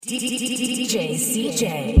DJ CJ.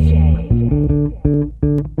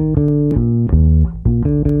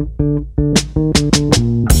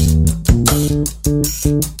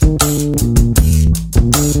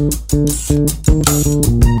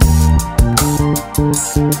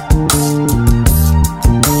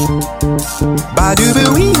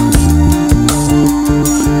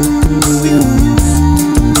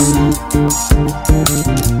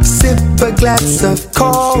 Sip a glass of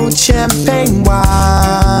cold champagne wine.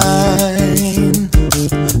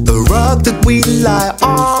 The rug that we lie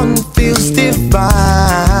on feels divine,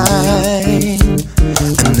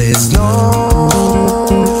 and there's no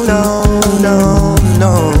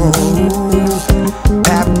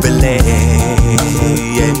happening.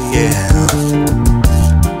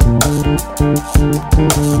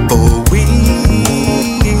 For we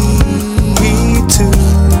two.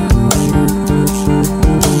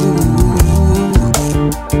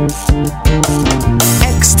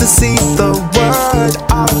 Ecstasy, the word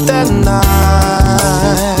of the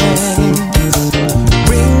night,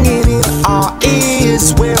 ringing in our ears,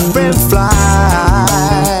 we're in flight,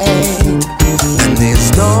 and there's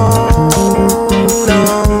no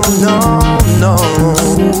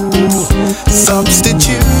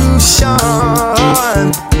substitution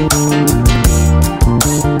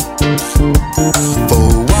for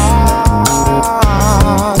what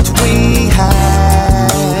we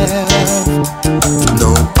have.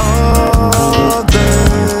 No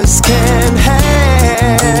others can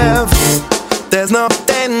have. There's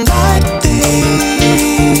nothing like this.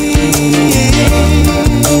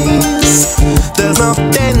 There's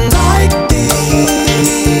nothing like this.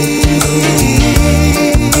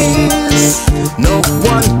 No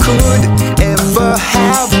one could ever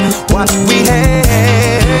have what we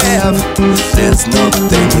have. There's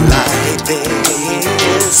nothing like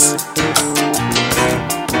this.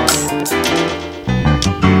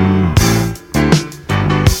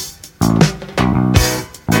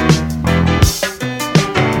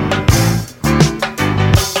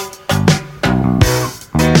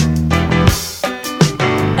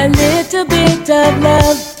 A little bit of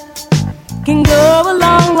love can go a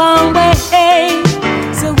long, long way.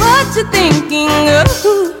 So what you thinking of?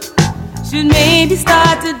 Should maybe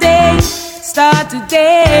start today, start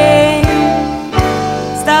today,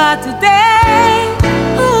 start today.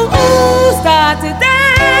 Ooh, ooh, start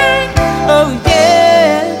today. Oh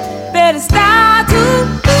yeah, better start to.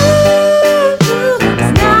 Ooh,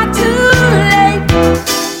 it's not too late.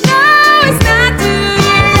 No, it's not too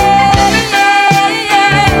late.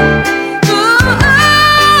 Ooh,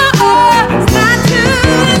 it's not too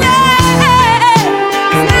late.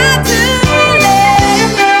 It's not too late.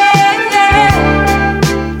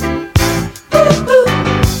 Ooh, ooh.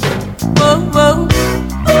 Whoa, whoa.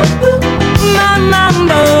 Ooh, ooh. My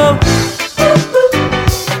mambo. Ooh, ooh.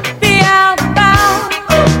 Be out about.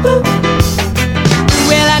 Ooh, ooh.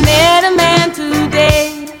 Well, I met a man today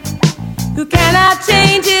who cannot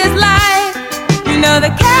change his life. You know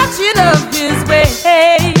the caption of his ways.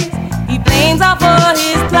 He blames all for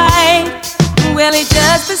his plight. Well, he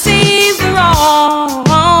just perceives the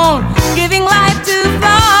wrong, giving life to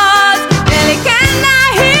flaws. Well, he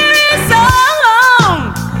cannot hear his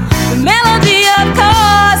song. The melody of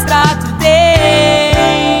course start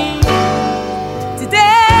today.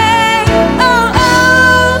 Today, oh,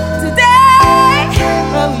 oh, today.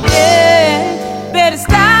 Oh, yeah. Better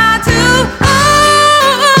start to, oh,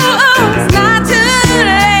 it's not too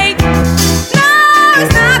late. No,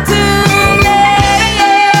 it's not too late.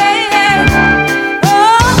 Oh,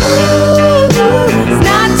 it's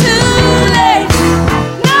not too late.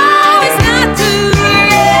 No, it's not too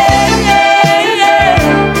late.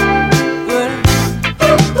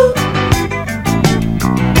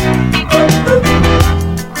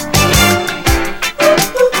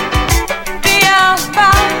 Be out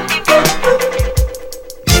about.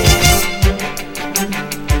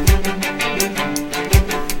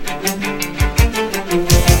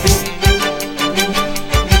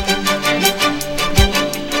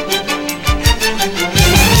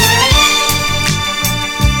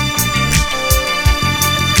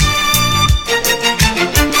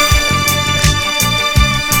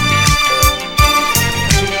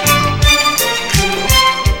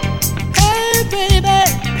 Hey baby,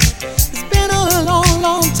 it's been a long,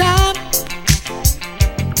 long time.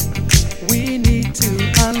 We need to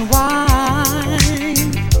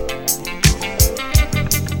unwind.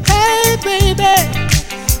 Hey baby,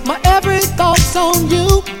 my every thought's on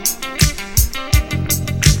you.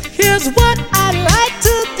 Here's what I like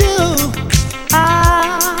to do.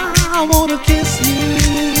 I wanna kiss you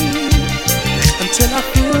until I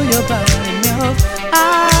feel your body melt. I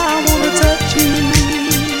wanna touch you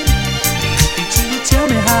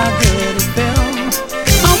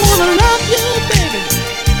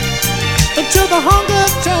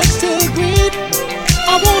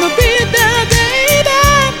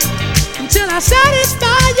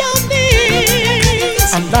satisfy your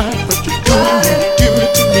needs. I like what you're doing, you do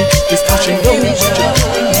it to me. Because you know what you're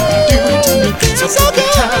doing, you do it to me. So every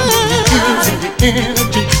time you use the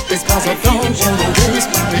energy, because I don't want to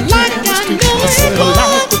waste my energy. I said I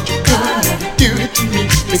like what you're doing, you do it to me.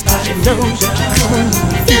 Because you know what you're doing,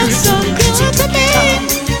 you do it to me. So every time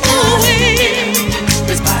you use it,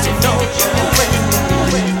 because you know what you're doing.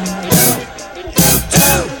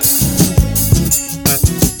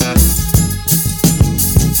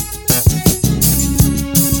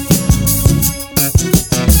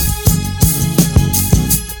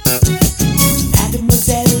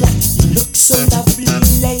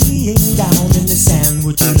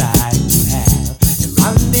 Would you like to have a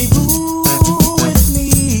rendezvous with me?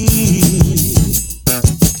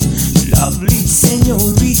 Lovely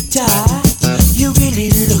señorita, you really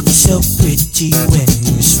look so pretty when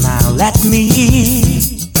you smile at me.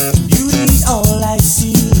 Beauty's all I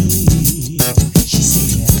see. She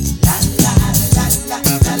said, la la la la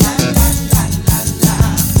la la la la la la.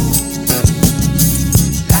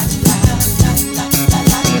 La la la la la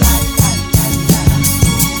la la la la.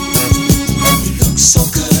 You look so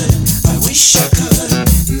good, I wish I could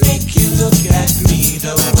make you look at me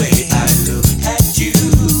the way I look at you.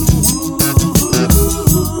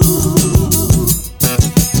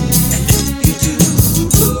 And if you do,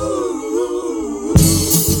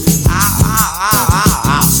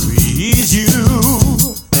 I'll squeeze you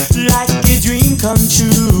like a dream come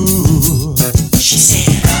true. She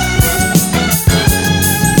said,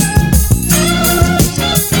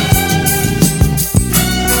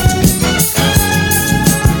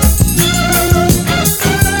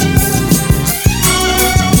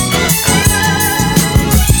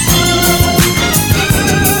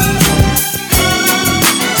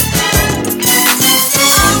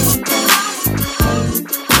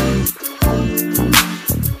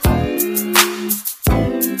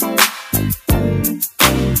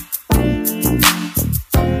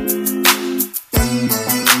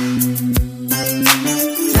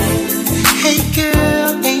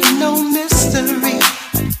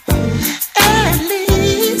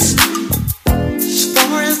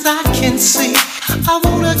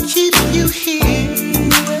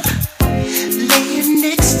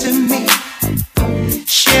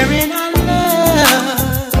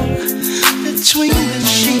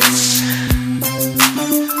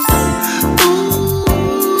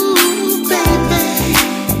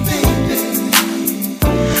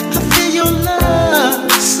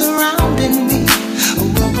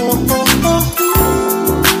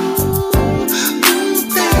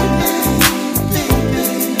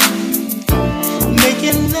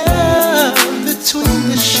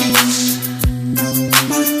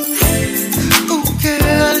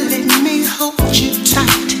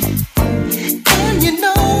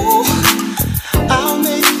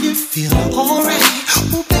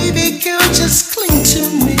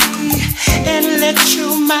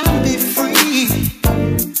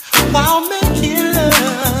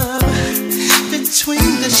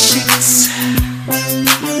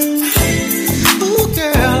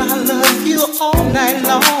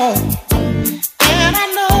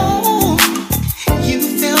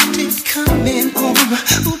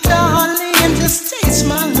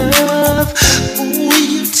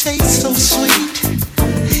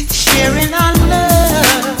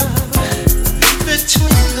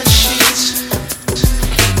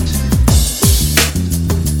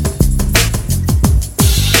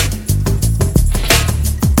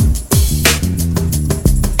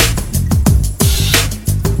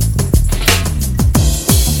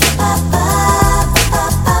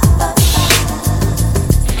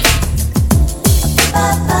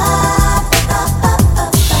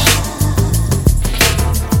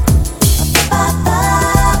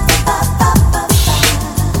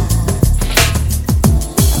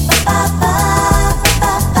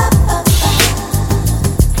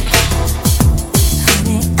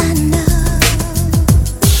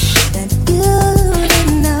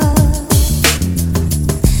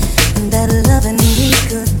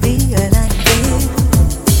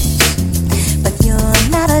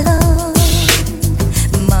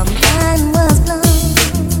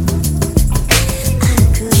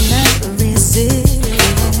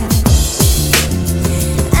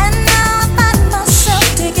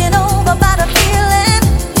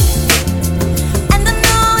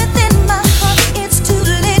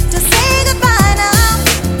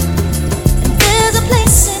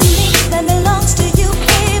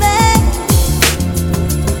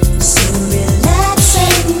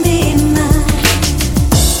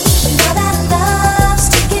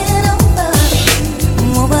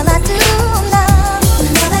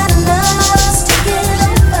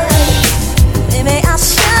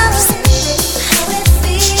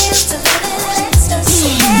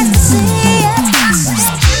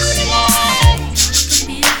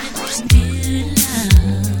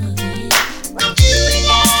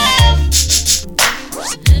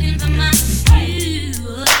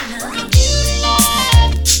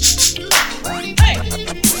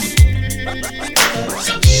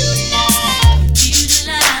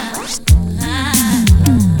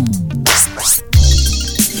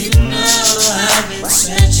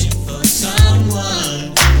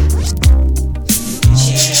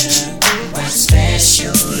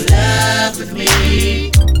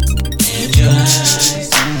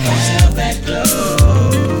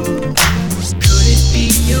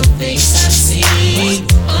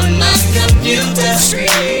 on my computer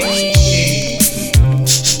screen.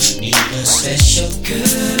 Need a special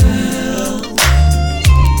girl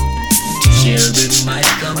to share in my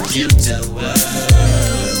computer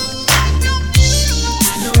world.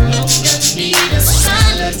 I no longer need a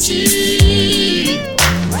solitude.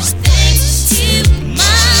 Thanks to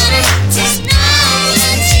modern technology.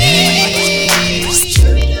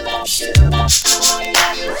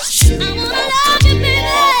 I wanna love you,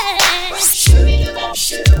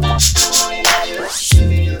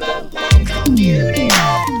 baby.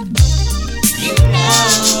 You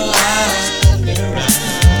know I've been around.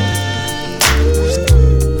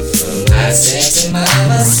 I said to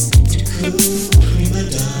mamas, to cool prima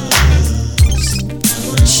donnas, I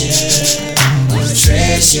wanna share a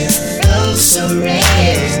treasure, oh so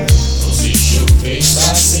rare. Official face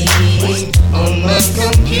I see on my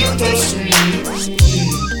computer screen.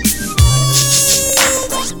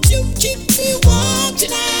 You keep me warm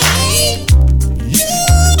tonight. You,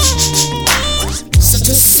 such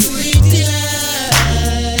a sweet delight.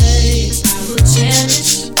 I will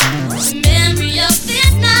cherish the memory of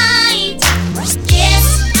this night. Yes,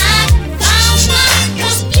 I found my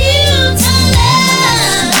computer love.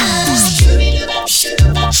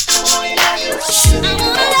 I wanna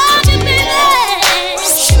love you, baby.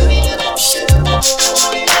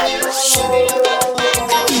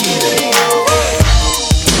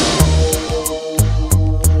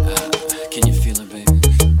 Can you feel it, baby?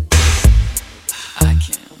 I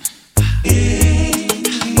can.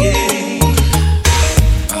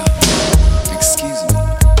 Excuse me.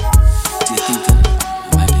 Do you think that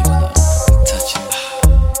I might be able to touch you?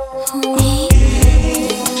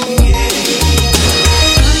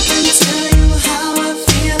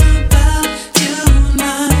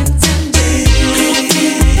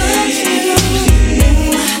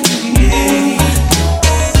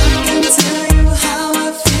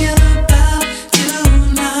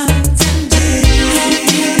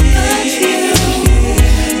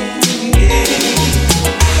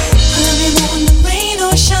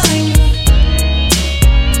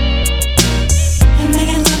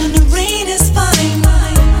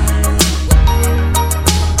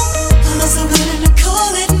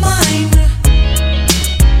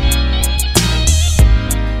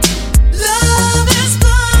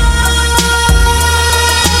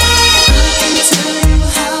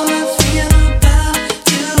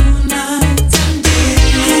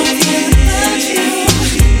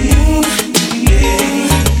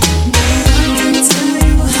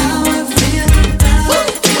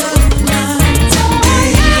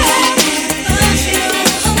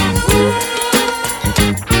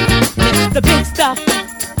 The big stuff.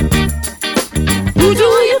 Who do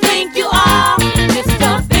you think you are,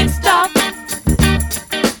 Mr. Big Stuff?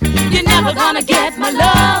 You're never gonna get my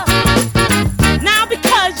love. Now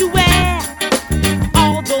because you wear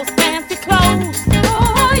all those fancy clothes,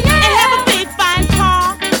 oh yeah, and have a big fine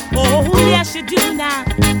car, oh yes you do now.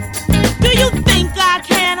 Do you think I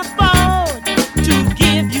can afford to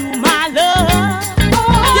give you my love?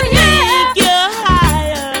 Oh, you think you're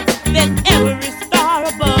higher than every star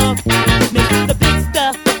above, Mr. Big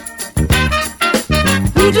Stuff?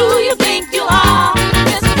 Who do you think you are,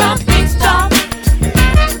 Mr. Big Stuff?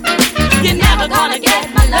 You're never gonna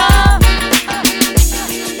get my love.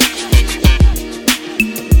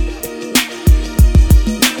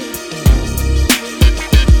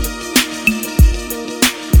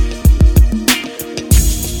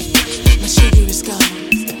 My sugar is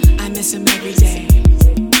gone. I miss him every day.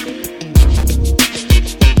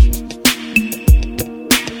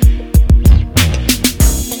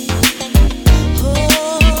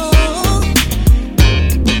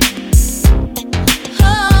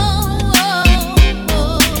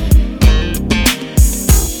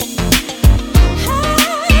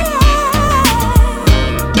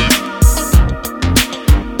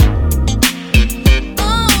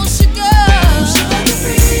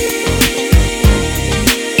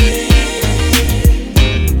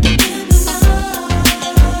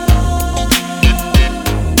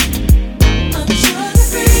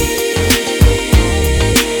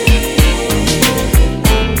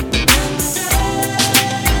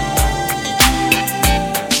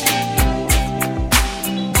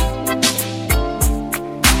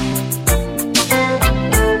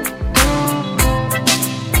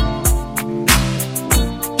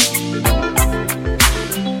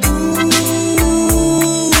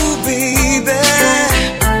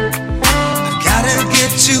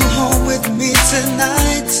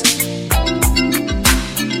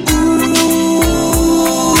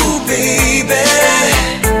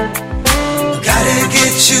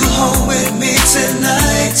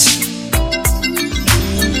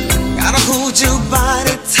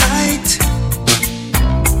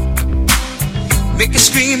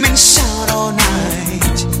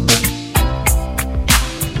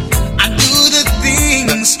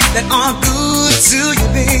 that are good to you,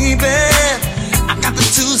 baby. I got the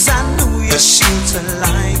tools I know you're sure to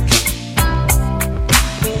like.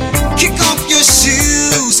 Kick off your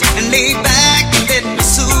shoes and lay back and let me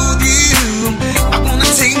soothe you. I wanna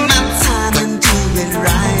take my time and do it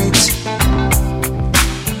right.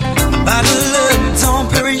 Bottle of Dom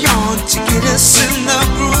Perignon to get us in the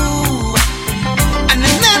groove, and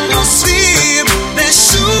an atmosphere that's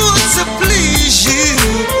sure to please you.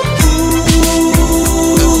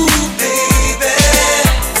 Ooh, baby,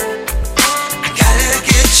 I gotta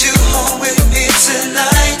get you home with me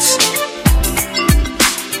tonight.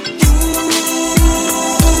 Ooh,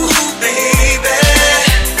 baby,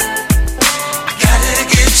 I gotta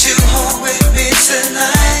get you home with me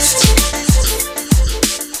tonight.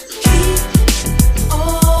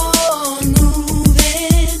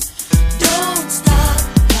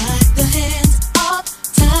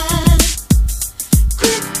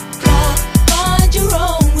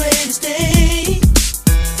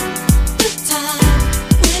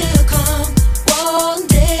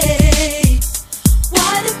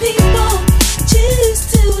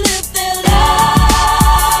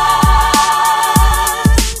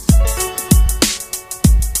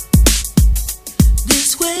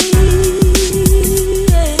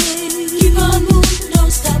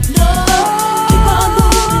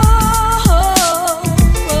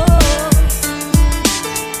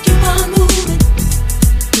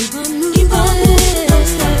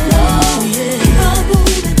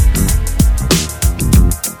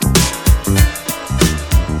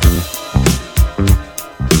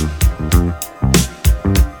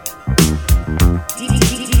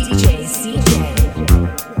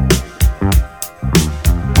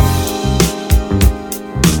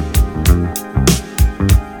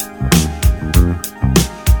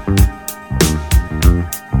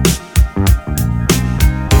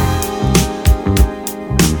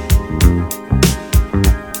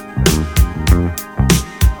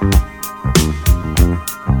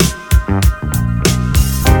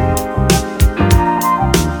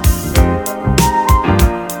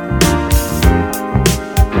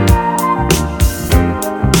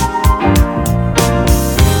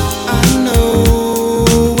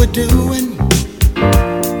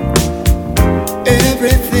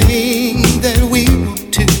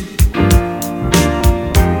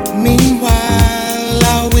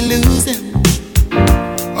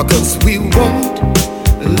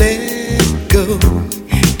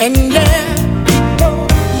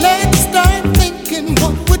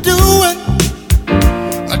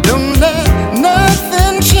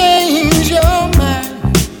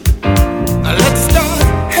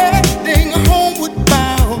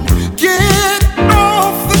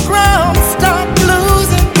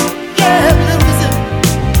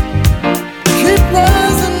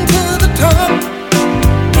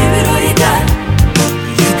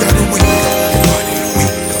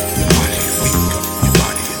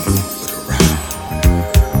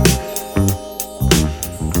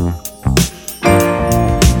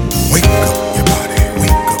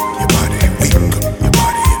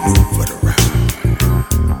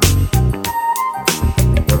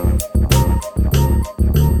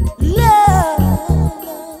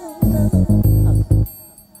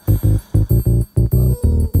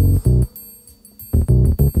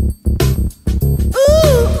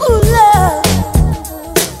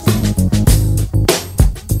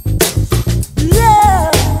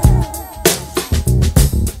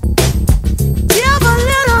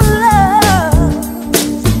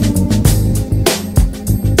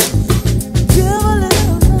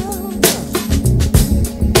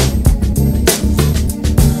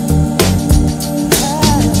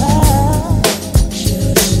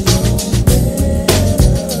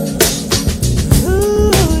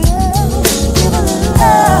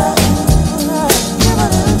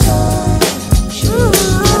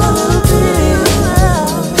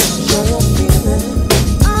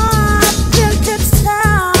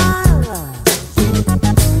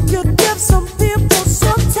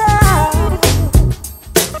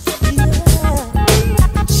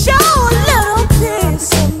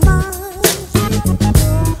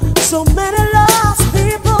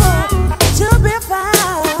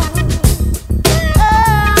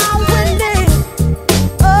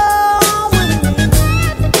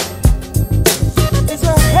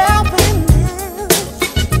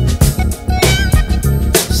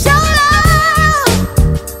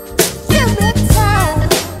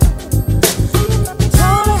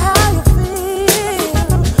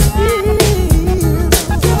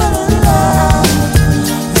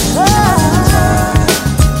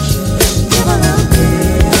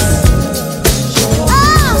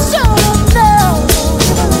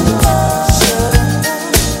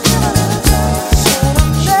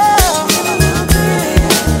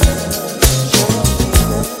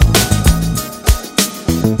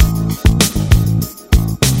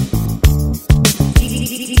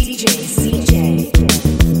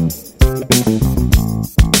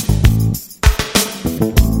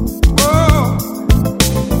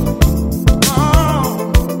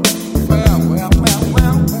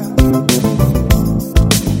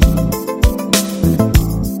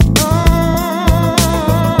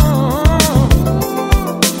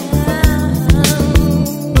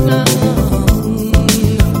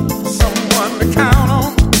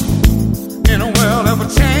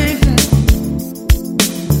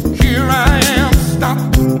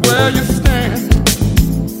 where you stand.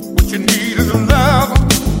 What you need is a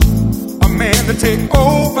lover, a man to take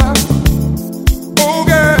over. Oh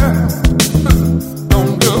girl,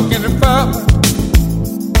 don't look any further.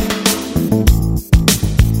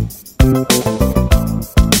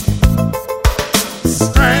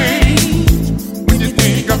 Strange when you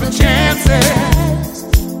think of the chances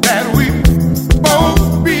that we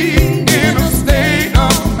both be in a state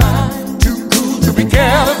of mind, too cool to be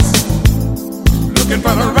careless, looking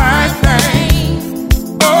for the right thing.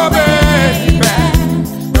 Oh baby,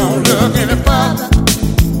 don't look any further.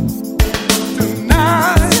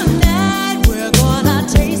 Tonight we're gonna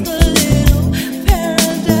taste a little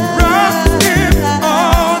paradise. rockin'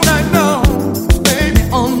 all night long, baby,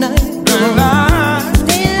 All night tonight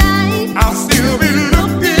daylight, I'll still be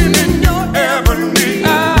looking in your ebony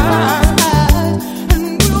eyes.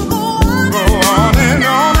 and we'll go on. Go on and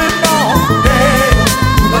on and on.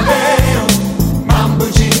 Damn, mambo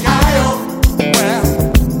G.I.O.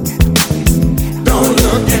 Well, don't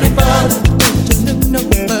look any further. No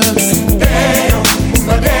further. Damn,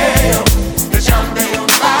 the champagne on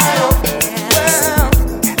fire. Well,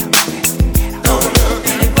 don't look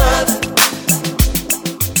any further.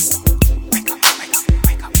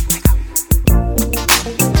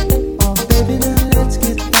 Oh, baby, now let's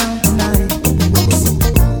get down tonight.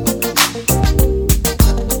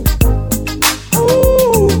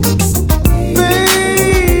 Ooh, baby,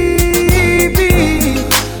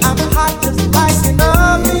 I'm hot just like an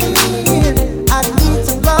oven. I need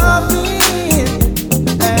some loving.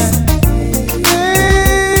 And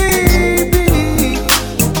baby,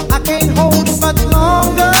 I can't hold it much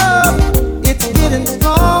longer. It's getting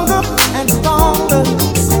stronger and stronger.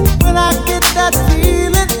 When I get that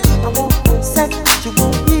feeling, I want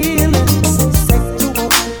sexual healing,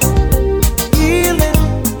 sexual healing.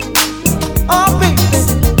 Oh,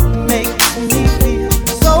 baby, makes me feel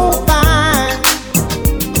so fine.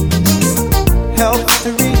 Helps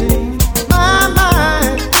to relieve my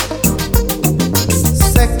mind.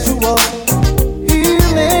 Sexual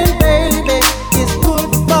healing, baby, is good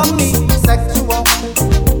for me. Sexual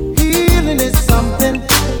healing is something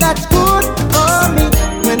that's good for me.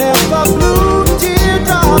 Whenever blue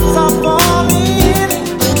teardrops are falling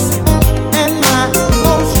and my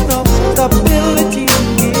emotional stability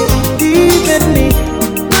is deepening,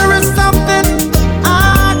 there is something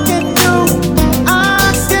I can do.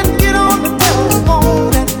 I can get on the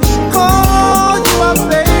telephone and call you up,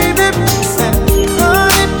 baby, and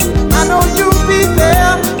honey, I know you'll be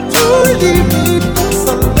there to relieve me.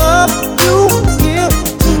 The love you give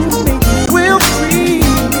to me will free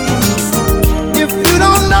me. If you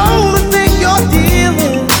don't know the thing you're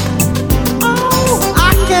dealing, oh,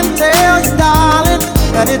 I can tell you, darling,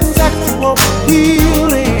 that it's sexual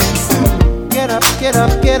healing. Get up, get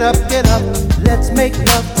up, get up, get up. Let's make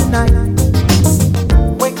love tonight.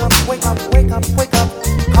 Wake up, wake up, wake up, wake up.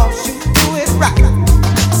 'Cause you do it right.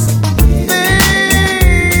 Baby,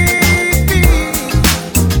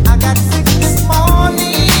 I got sick this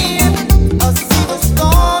morning. A sea was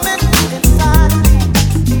storming inside me.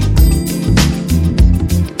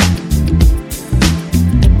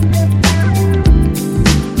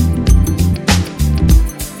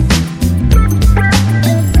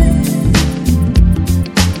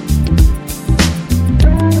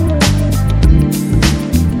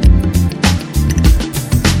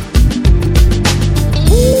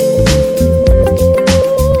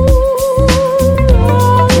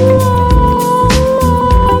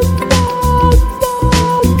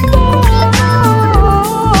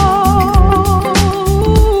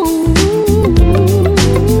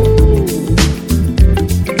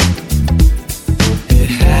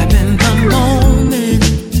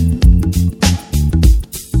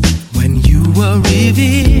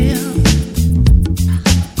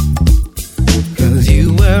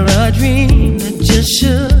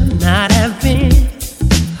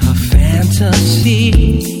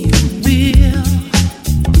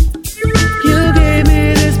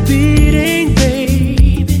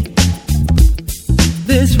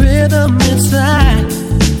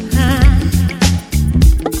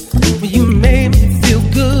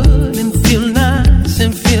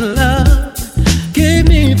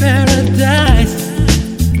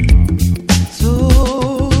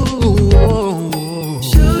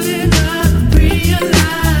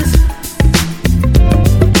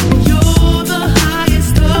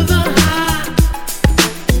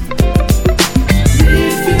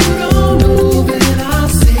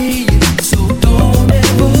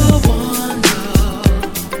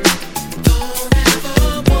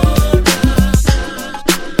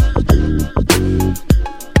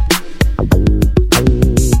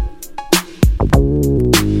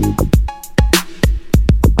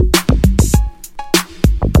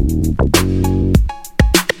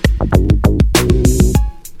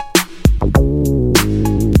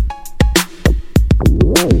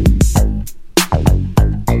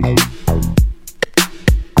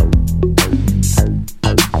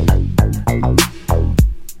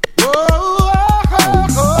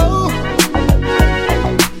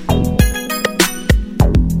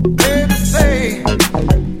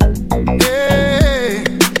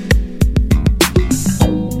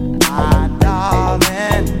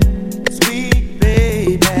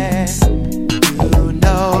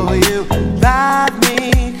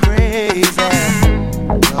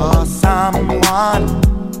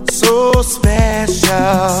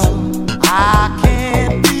 special. I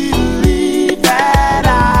can't believe that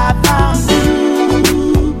I found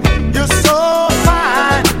you. You're so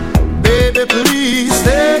fine, baby. Please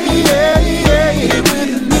stay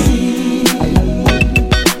with me.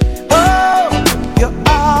 Oh, you're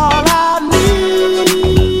all I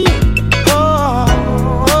need.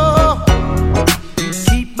 Oh,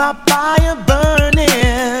 keep my fire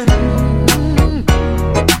burning.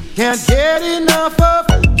 Can't get enough of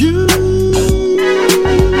you.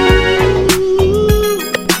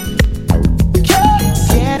 Can't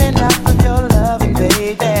get enough of your loving,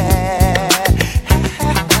 baby.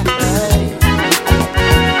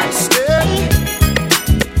 Stay,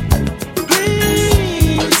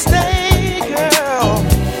 please stay, girl.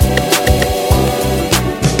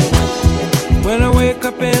 When I wake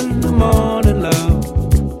up in the morning, love,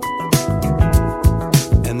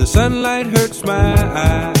 and the sunlight hurts my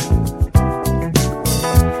eyes,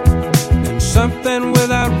 something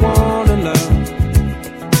without warning, love,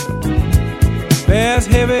 bears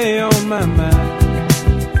heavy on my mind.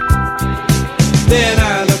 Then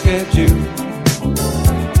I look at you,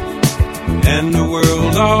 and the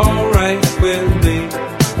world's alright with me.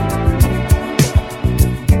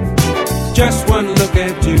 Just one look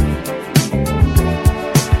at you,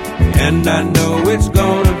 and I know it's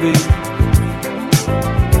gonna be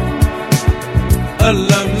a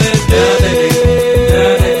lovely day.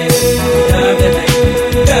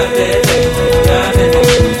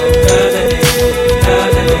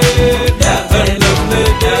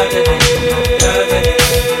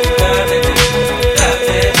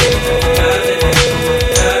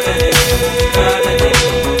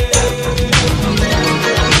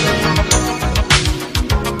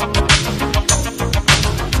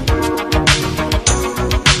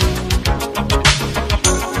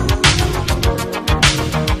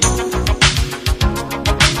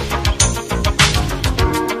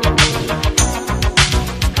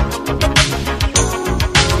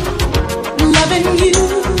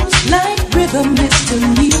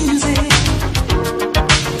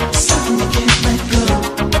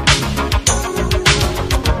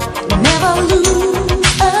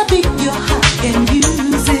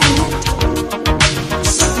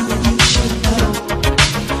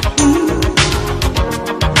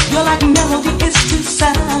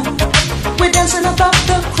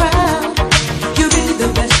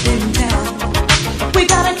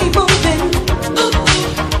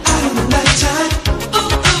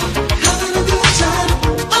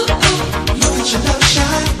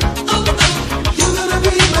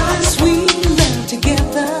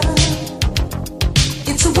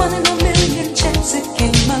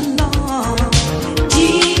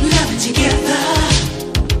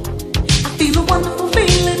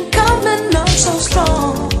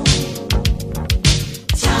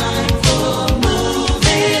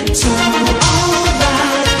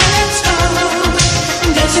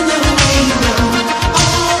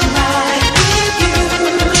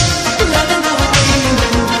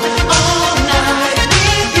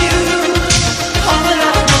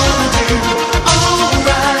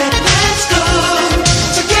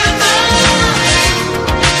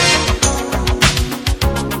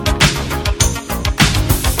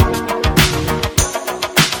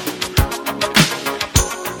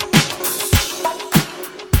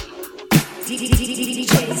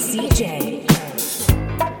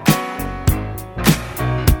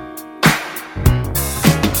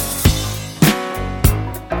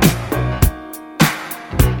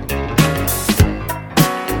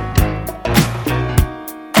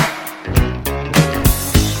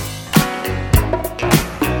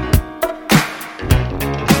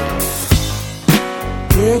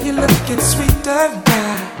 Girl, you're looking sweeter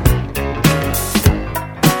now.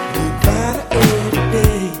 You find it every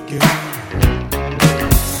day, girl.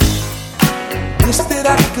 Wish that I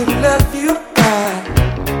could love you right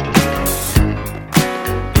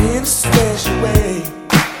in a special way.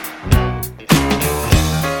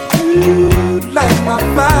 You light my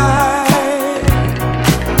fire.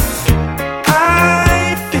 I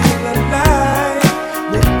feel alive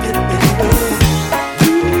with you, baby.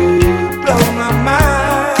 You blow my mind.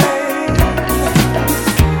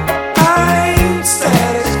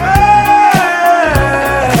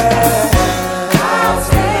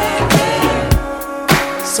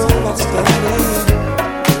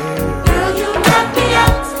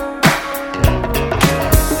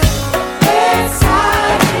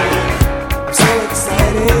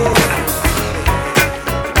 Excited.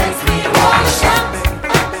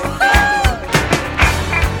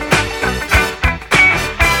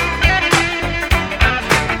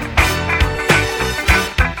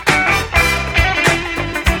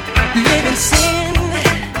 sin.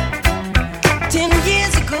 10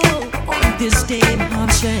 years ago on this day,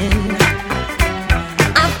 Martian,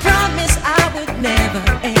 I promised I would never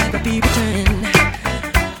ever be returned.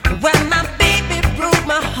 When my baby broke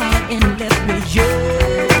my heart and left me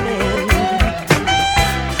yearning.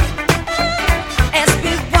 As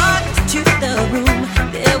we walked to the room,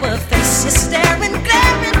 there were faces staring,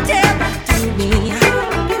 glaring, terror through me.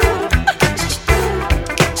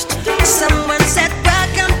 Someone said,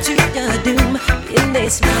 "Welcome to your doom." And they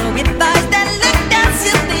smiled with eyes that looked down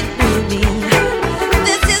simply through me.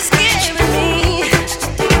 This is scaring me.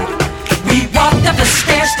 We walked up the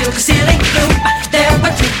stairs, still concealing gloom. There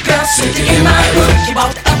were two girls sitting in my room. She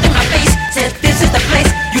walked up in my face, said, "This is the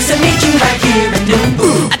place. Used to meet you right here in noon."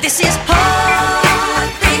 This is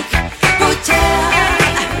Heartbreak Hotel.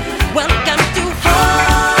 Welcome to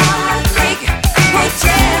Heartbreak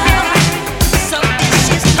Hotel. So this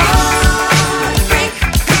is Heartbreak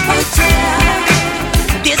Hotel.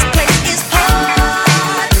 This place is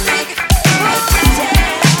Heartbreak Hotel.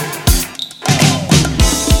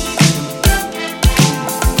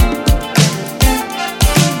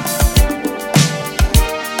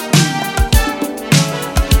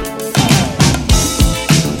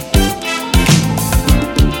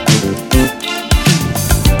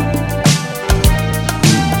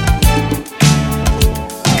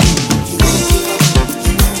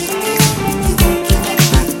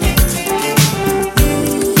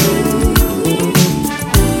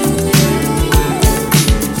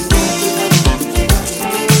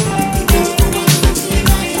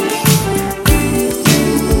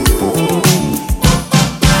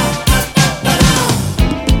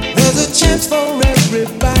 There's a chance for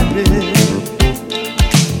everybody,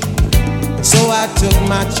 so I took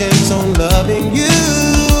my chance on loving you.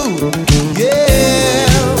 Yeah,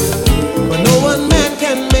 but no one man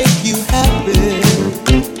can make you happy.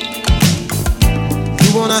 You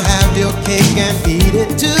wanna have your cake and eat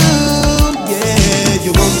it too. Yeah,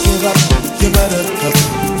 you won't give up your buttercup.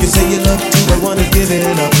 You say you love to, but one is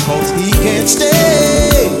giving up 'cause he can't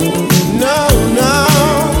stay. No, no.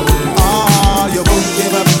 Oh, you won't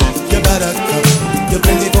give up your buttercup. You're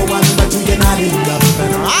plenty for one, but you're not enough,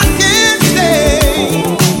 and I can't stay.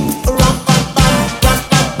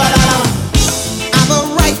 Rum-bum-bum-bum-bum-ba-da-dum. I've a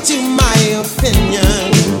right to my opinion,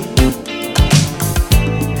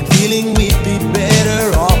 feeling we'd be better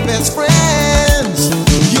off as friends.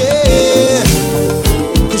 Yeah,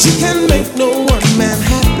 'cause you can make no one man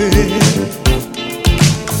happy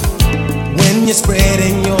when you're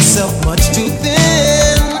spreading yourself much too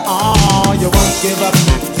thin. Oh, you won't give up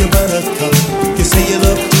your buttercup. You say you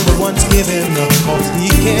love to, but one's giving up 'cause he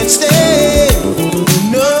can't stay.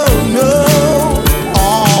 No, no.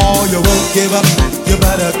 Oh, you won't give up your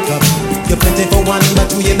buttercup. You're plenty for one, but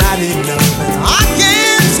you're not enough, and I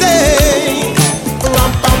can't stay.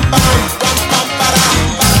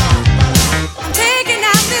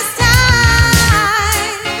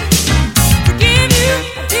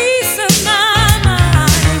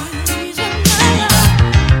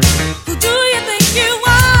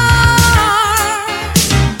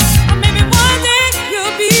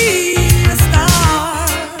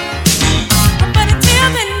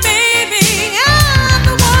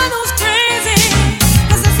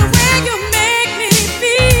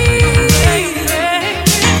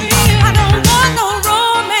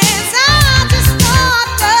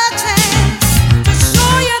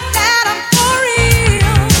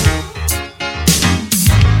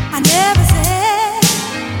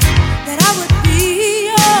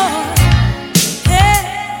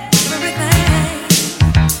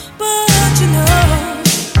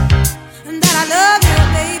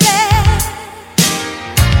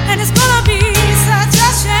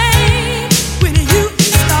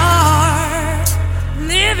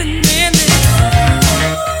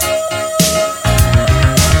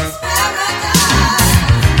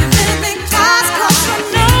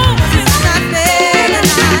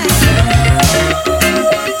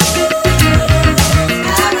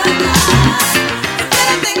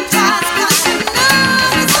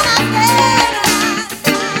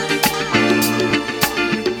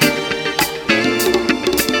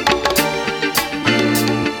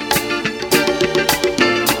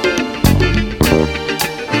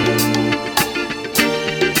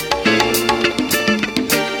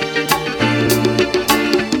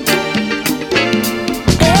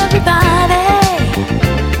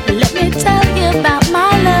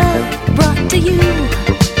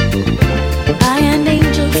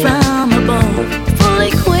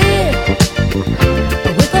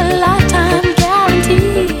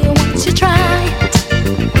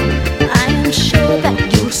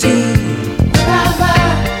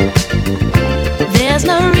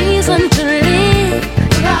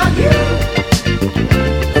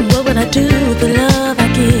 do with the love I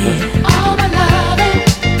give? All my loving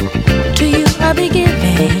To you I'll be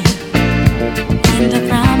giving, and I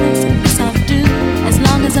promise myself to do as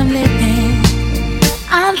long as I'm living.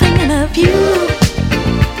 I'm thinking of you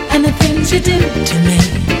and the things you do to me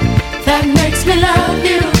that makes me love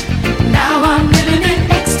you. Now I'm living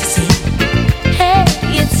in ecstasy. Hey,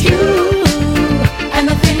 it's you And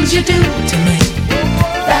the things you do to me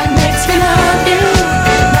that makes me love you.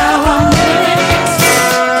 Now I'm living in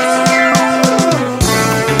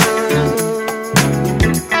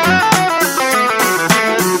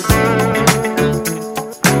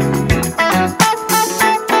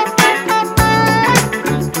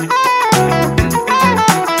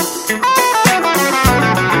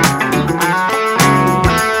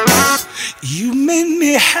You made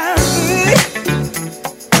me happy.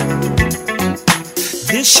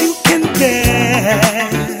 This you can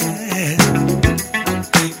bet.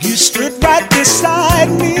 You stood right beside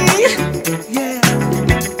me, yeah,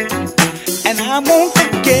 and I won't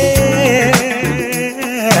forget.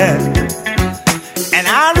 And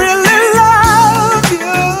I really love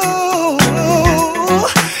you.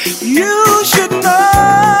 You should know.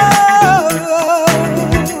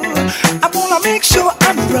 I wanna make sure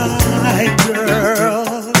I'm right, girl,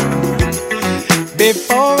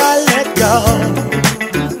 before I let go.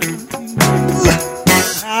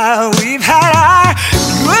 We've had our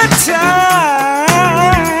good time.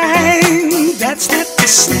 That's not to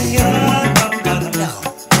say, no.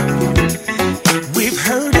 We've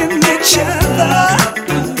hurting each other.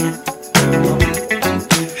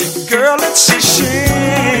 Girl, it's a shame.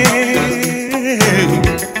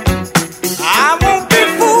 I won't be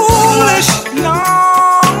foolish, no.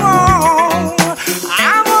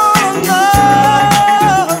 I wanna know.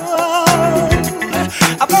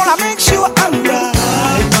 I wanna make sure I'm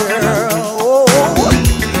right, girl,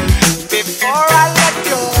 before I let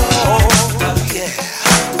go. Yeah.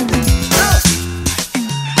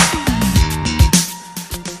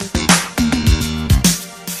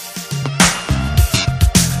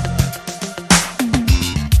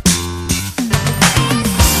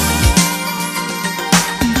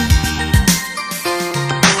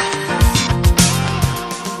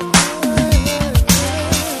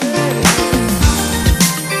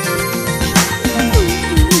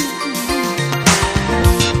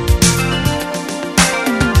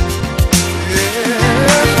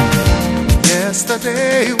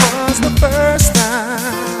 Yesterday was the first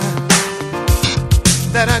time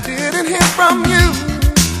that I didn't hear from you.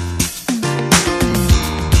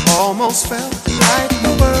 Almost felt like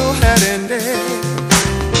the world had ended.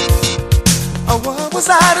 Oh, what was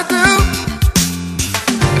I to do?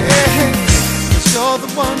 Yeah, 'cause you're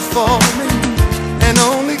the one for me, and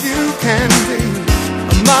only you can be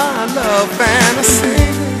my love fantasy.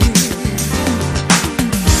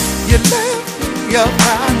 You left me up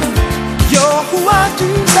high. You're who I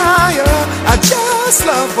desire. I just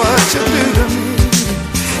love what you do to me.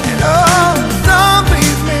 And oh, don't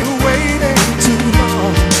leave me waiting too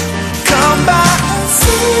long. Come by and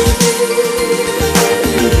see me.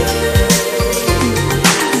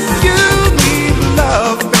 You need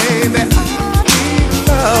love, baby. I need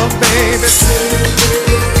love, baby.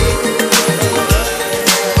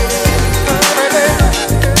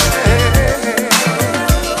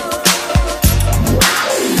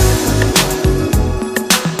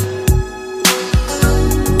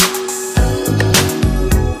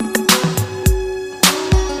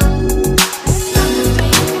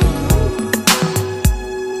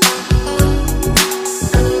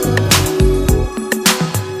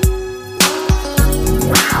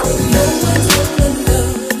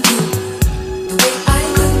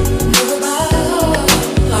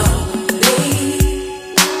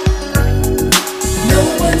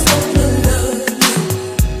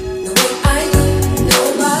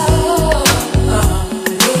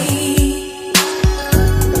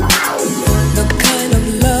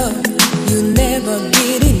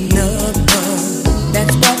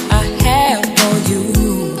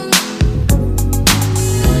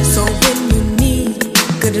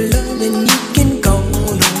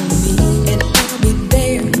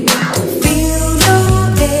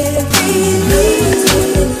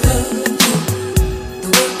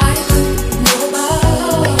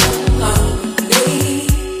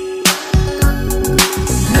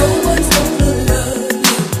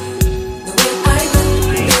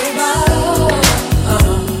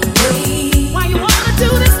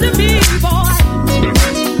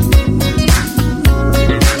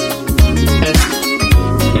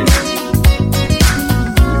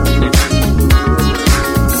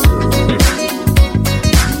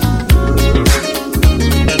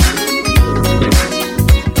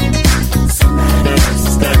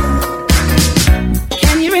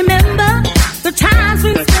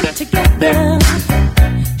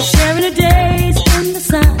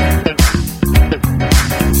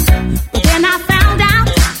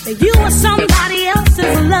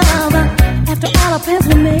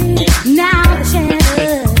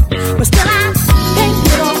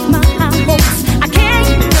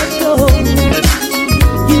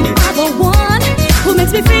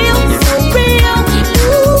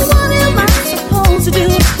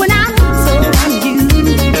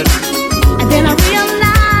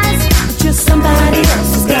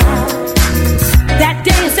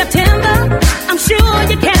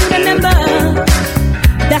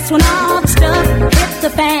 That's when all the stuff hit the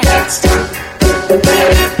fan.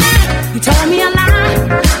 You told me a lie,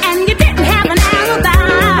 and you didn't have an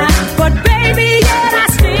alibi. But baby, yet I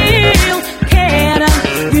still cared.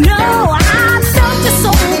 You know I'm such a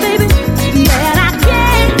soul, baby, that I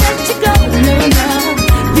can't let you go. No, no,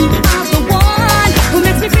 you are the one who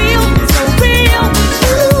makes me feel so real.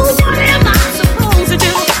 Ooh, what am I supposed to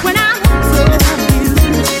do when I'm so confused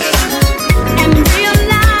and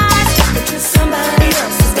realize that you're somebody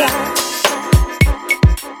else's guy?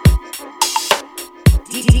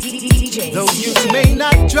 Though you may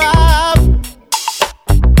not drive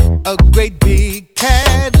a great big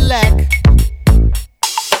Cadillac,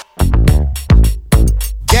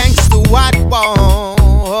 gangsta white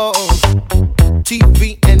walls,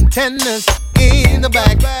 TV antennas in the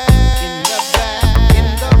back.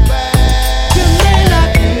 You may not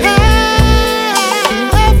have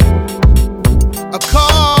a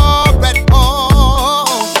car at all,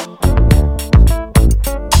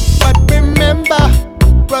 but remember,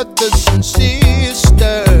 brothers and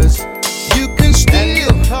sisters, you can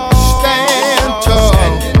still stand tall.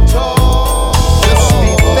 Just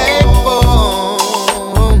be thankful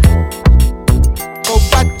for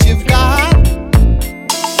what you've got.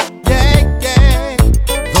 Yeah, yeah.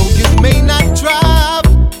 Though you may not drive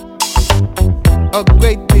a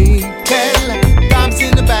great big Cadillac, bombs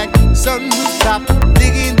in the back, sunroof top,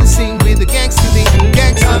 digging the scene with the gangster lean.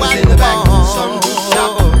 Gangster white in the back, sunroof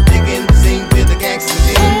top, digging the scene with the gangster lean.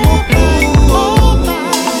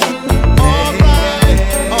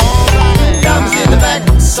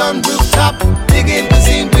 Sunroof top, digging the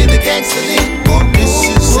scene with the gangster lean. This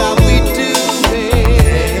is how we do it.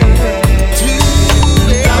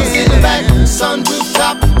 Bounce in the back, sunroof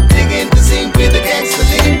top, digging the scene with the gangster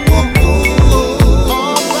lean.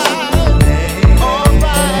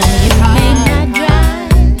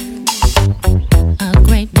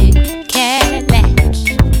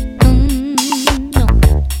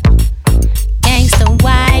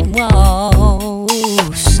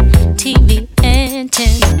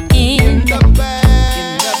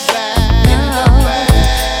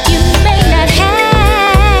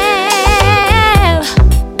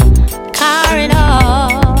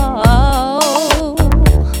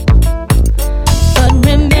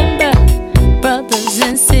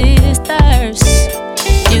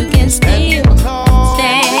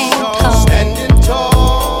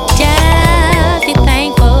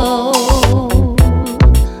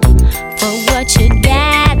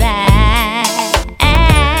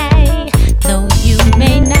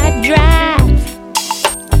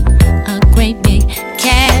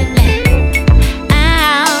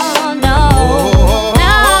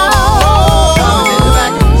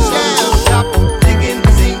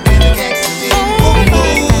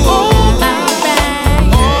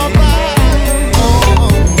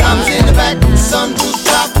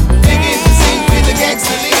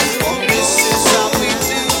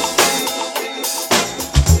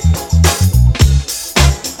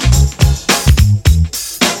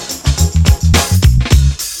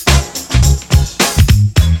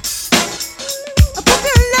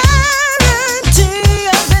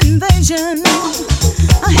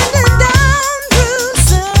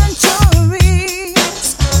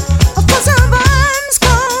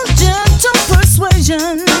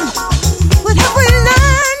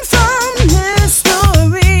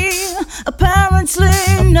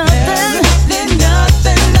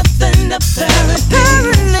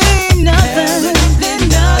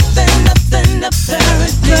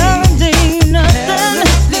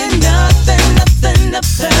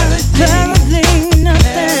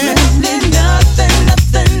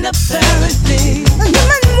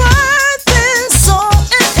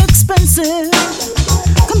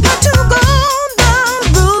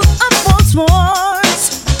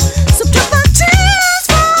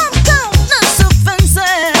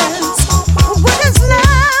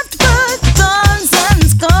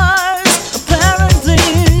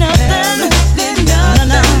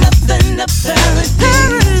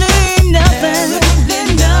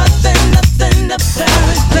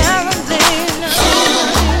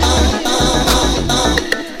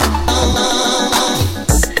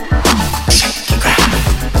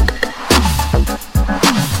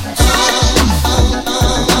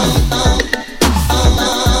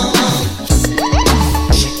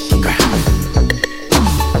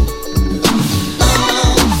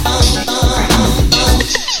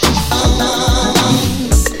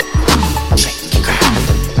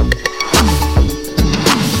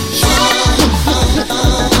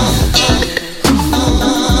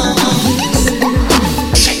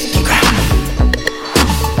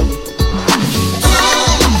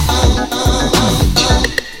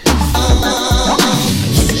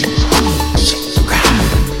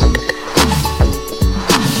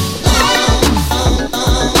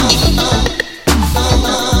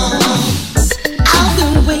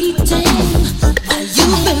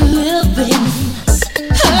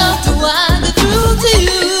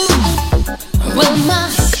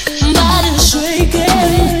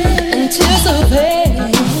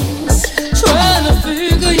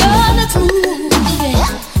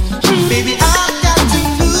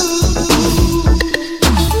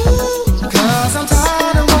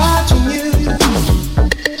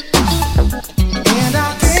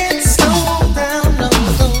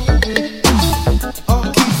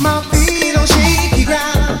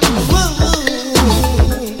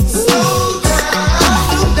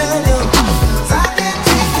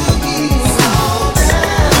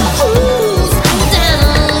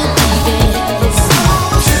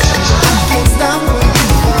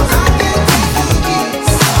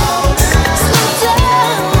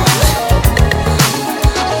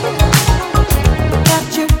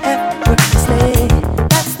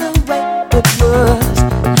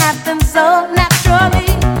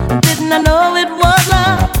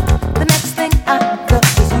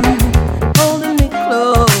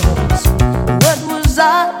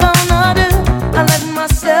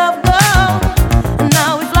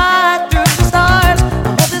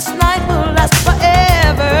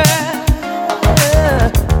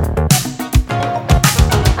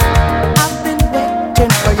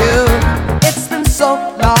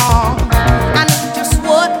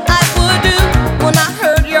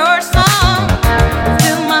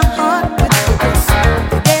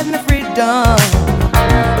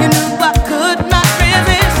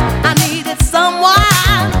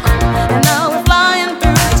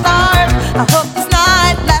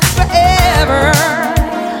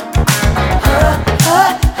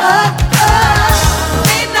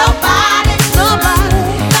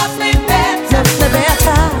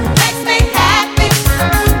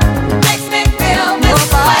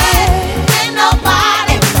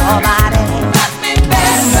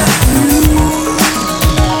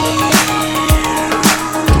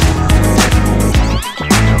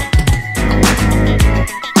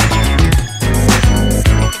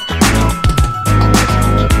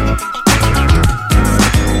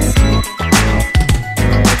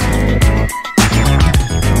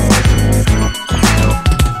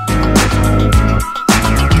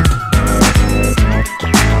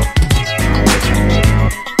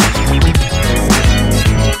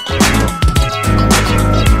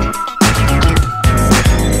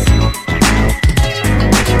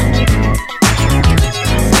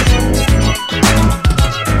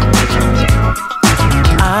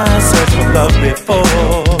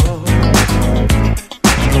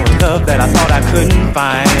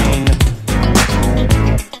 find.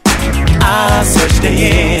 I search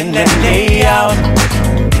day in and day out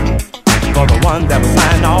for the one that was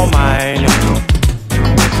mine, all mine.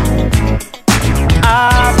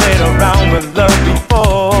 I played around with love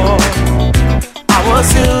before. I was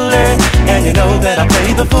silly, and you know that I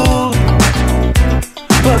played the fool.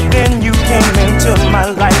 But then you came into my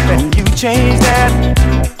life and you changed that.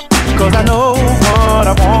 'Cause I know what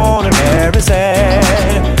I want and where it's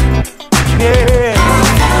at. Yeah.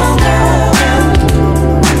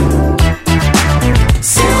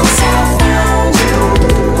 Since I found you,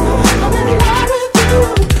 I'm in love with you.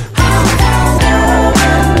 I found love.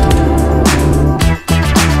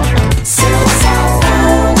 Since I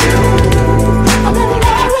found you, I'm in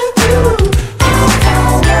love with you. I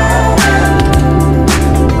found love.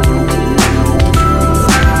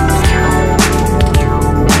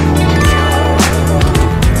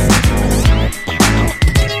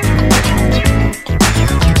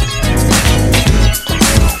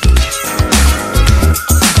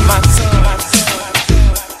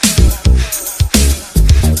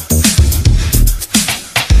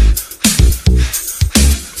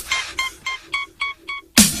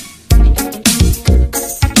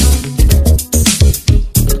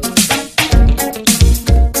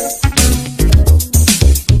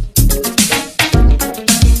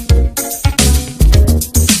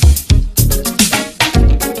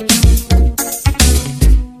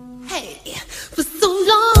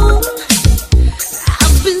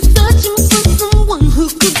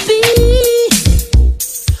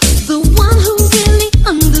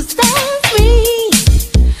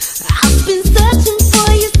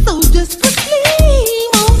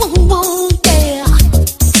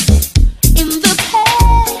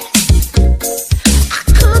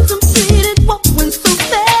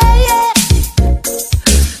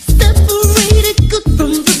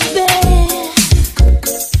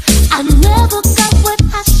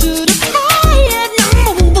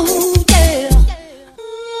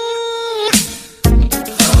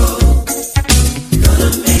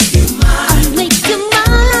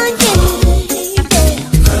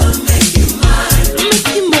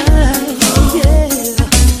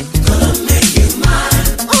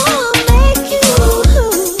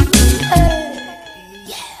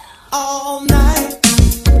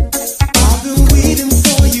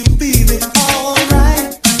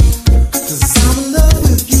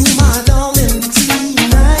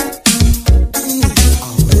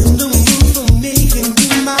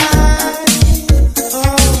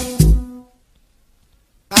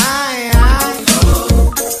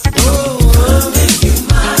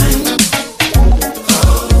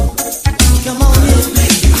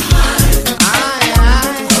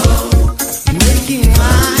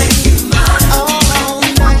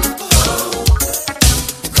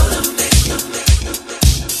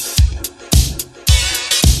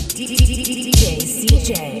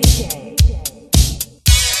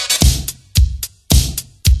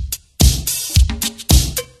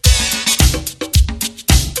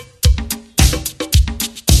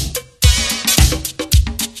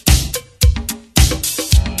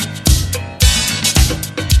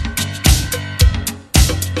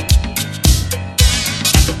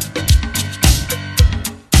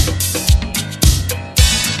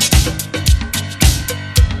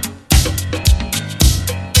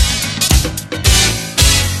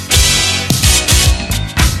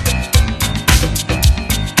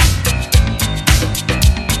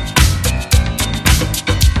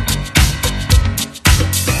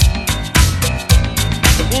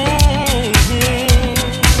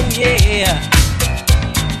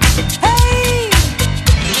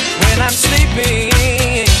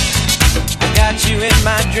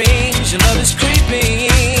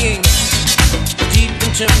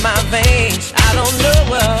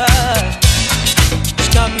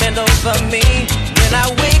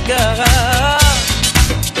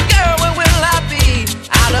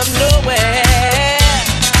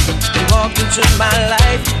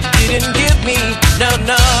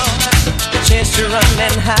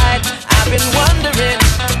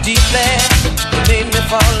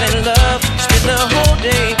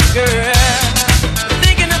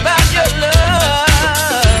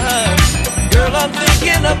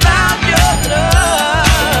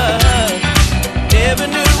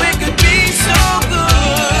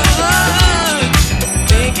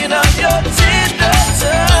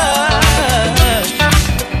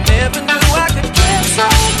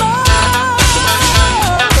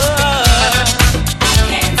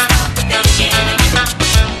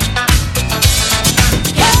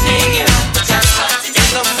 In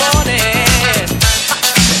the morning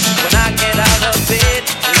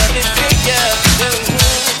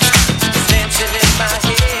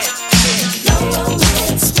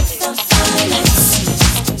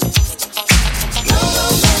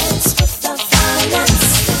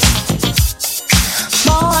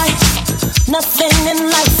Nothing in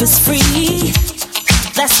life is free.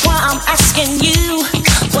 That's why I'm asking you,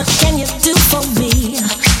 what can you do for me?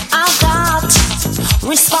 I've got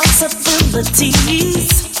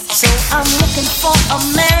responsibilities, so I'm looking for a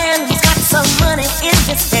man who's got some money in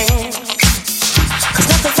his hand. 'Cause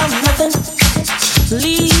nothing from nothing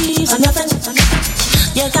leaves nothing.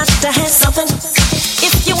 You got to have something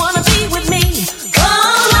if you wanna be with me.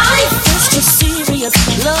 Oh, life is too serious,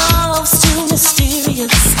 love's too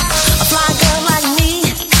mysterious. A fly girl like me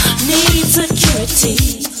needs security,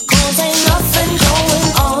 'cause ain't nothing going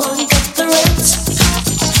on but the rent.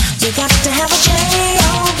 You got to have a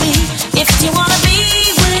J.O.B. if you wanna be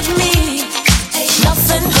with me. Ain't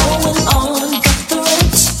nothing going on but the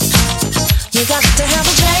rent. You got to have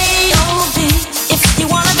a J.O.B. if you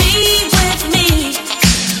wanna be with me.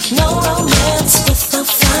 No romance without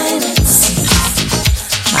finance.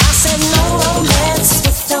 I said no romance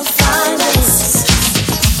without finance.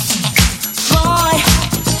 Boy,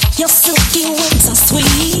 your silky wings are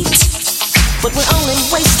sweet, but we're only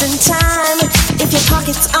wasting time if your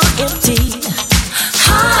pockets are empty.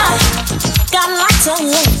 I got lots of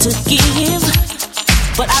love to give,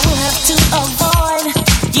 but I will have to avoid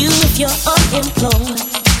you if you're unemployed.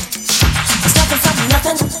 'Cause nothing from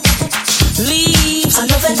nothing leaves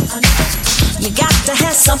nothing. You got to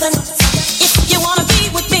have something if you wanna be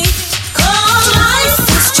with me. 'Cause life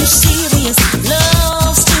is too serious,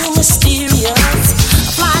 love's too mysterious. A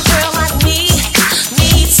fly girl like me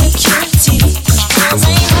needs security, 'cause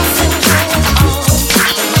ain't nothing going on.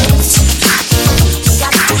 You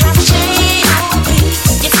got to have a J.O.B.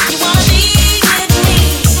 if you wanna be with me.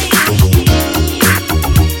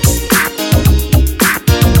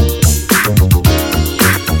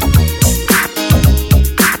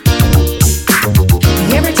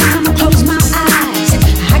 Every time I close my eyes,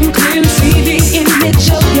 I can clearly see the image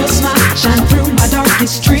of your smile shine through my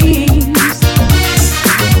darkest dreams.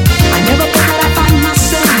 I never thought I'd find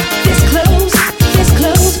myself this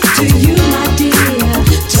close to you, my dear.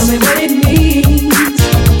 Tell me what it means.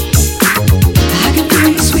 I can feel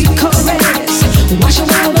your sweet caress wash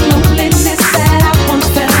away all the loneliness that I once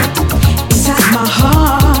felt inside my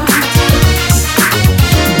heart.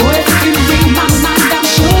 Boy, if you could read my mind, I'm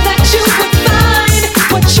sure that you would find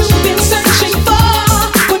what you've been searching for,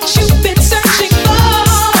 what you've been searching for.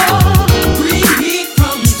 Free me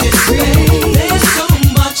from despair. There's so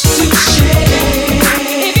much to share.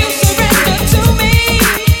 If you surrender to me,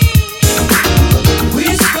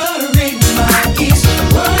 whisper in my ears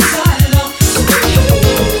words I love to hear.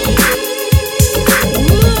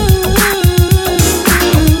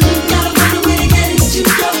 Gotta find a way to get into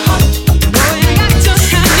your heart. Boy, I got to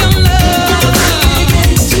have your love. Gotta find a way to get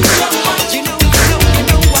into your heart. You know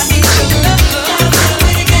I need your love. Gotta find a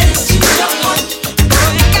way to get into your heart.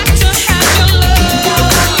 Boy, I got to have your love. Gotta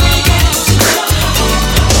find a way to get into your heart.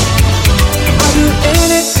 I'll do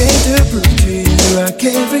anything to prove to you I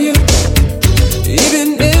care for you, even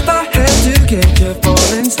if I had to get your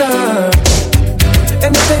falling star.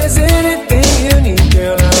 And if there's anything you need,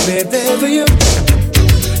 girl, I'll be there for you.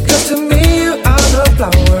 'Cause to me you are the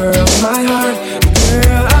flower of my heart.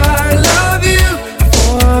 Girl, I love you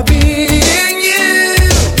for being you,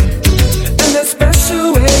 and the special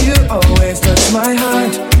way you always touch my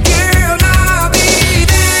heart. Girl, I'll be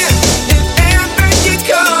there if ever you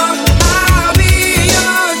come. I'll be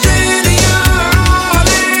your dream, your all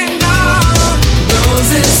and all.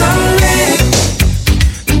 Roses are red,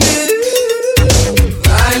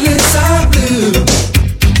 violets are blue.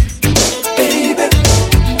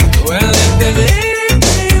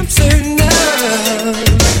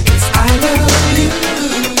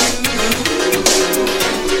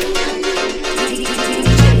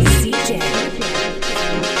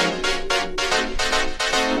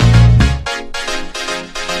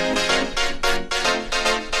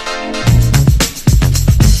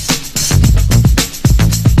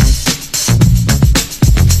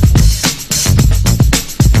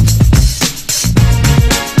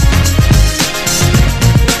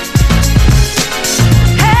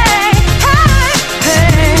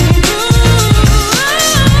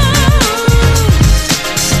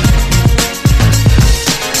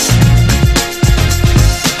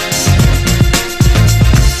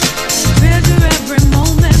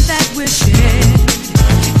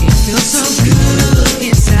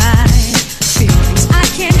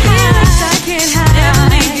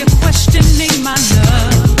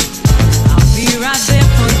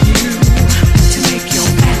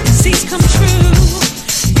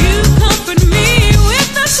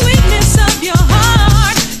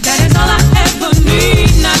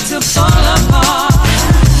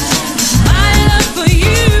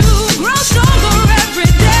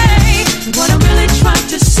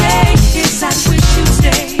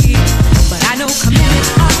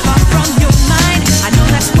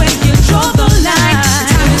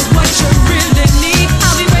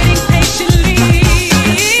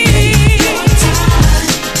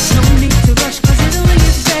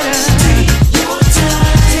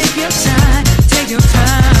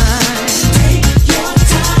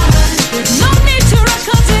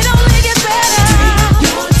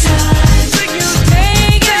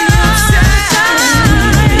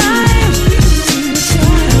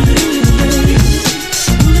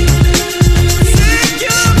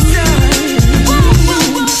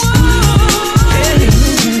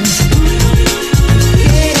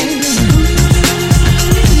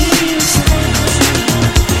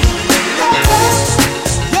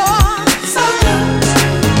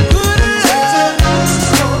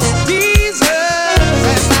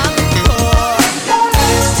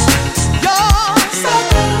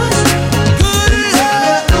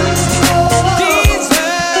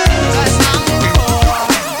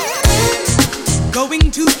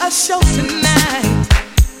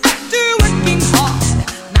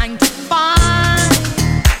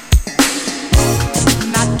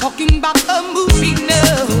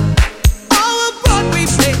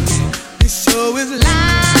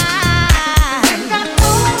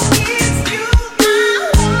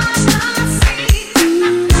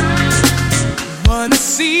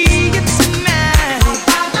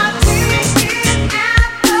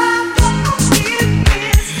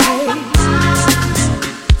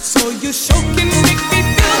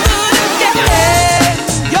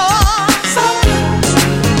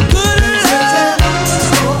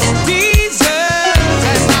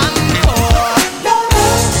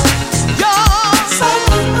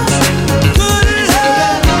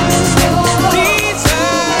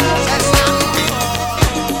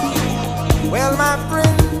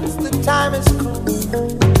 has come.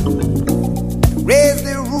 Raise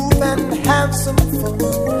the roof and have some fun.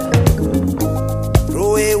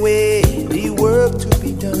 Throw away the work to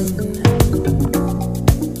be done.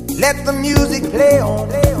 Let the music play on.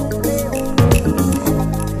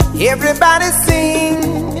 Everybody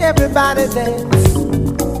sing, everybody dance.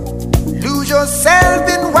 Lose yourself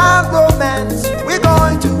in wild romance. We're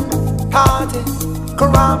going to party,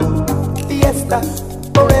 caramba, fiesta,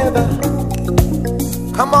 forever.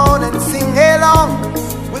 Come on and sing along.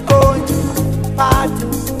 We're going to party,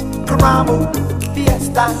 caramba,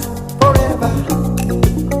 fiesta, forever.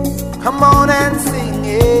 Come on and sing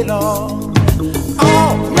along.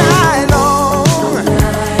 All night long,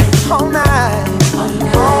 all night,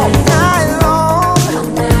 all night long,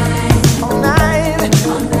 all night,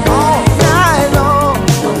 all night long,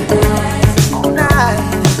 all night,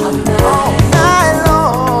 all night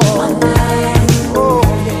long. Oh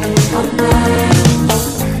yeah.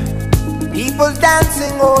 People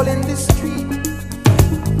dancing all in the street.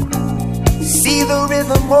 See the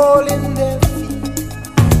rhythm all in their feet.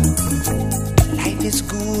 Life is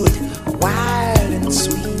good, wild and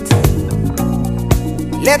sweet.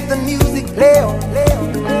 Let the music play on, play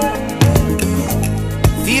on, play on.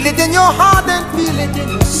 Feel it in your heart and feel it in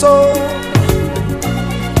your soul.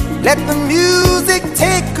 Let the music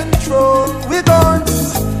take control. We're going to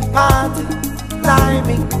party,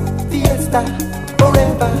 climbing, fiesta,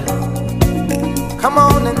 forever. Come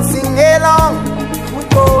on and sing along. We're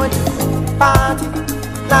going to party,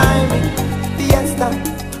 climbing, fiesta,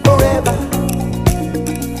 forever.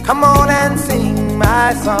 Come on and sing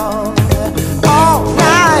my song. All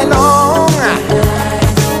night long.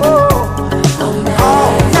 Oh,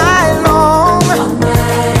 all night long.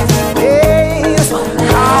 Yes,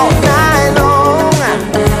 all night long.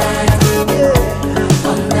 Yeah,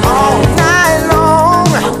 all night long.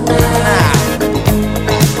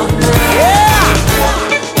 Yeah.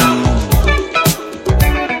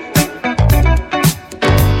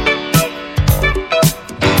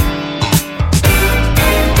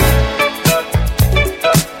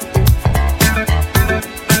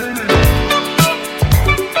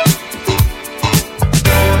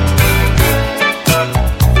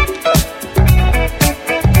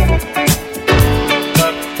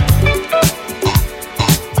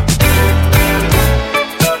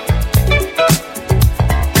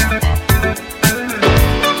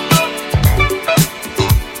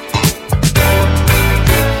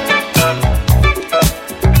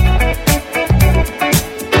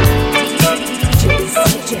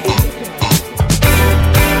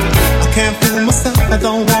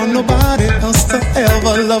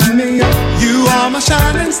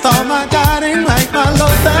 Star, my guiding light, my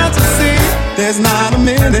love fantasy. There's not a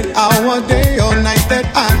minute, hour, day or night that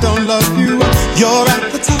I don't love you. You're at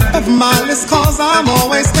the top of my list, cause I'm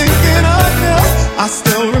always thinking of you. I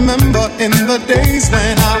still remember in the days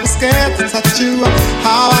when I was scared to touch you,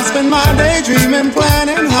 how I spent my day dreaming,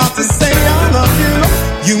 planning how to say I love you.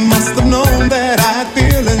 You must have known that I had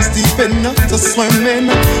feelings deep enough to swim in.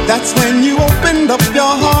 That's when you opened up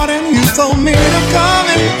your heart and you told me to come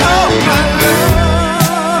and oh my love.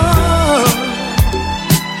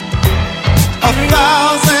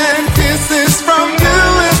 1,000 kisses from you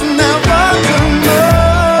is never too much.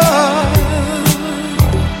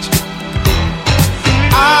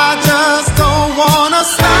 I just don't wanna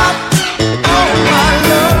stop. Oh my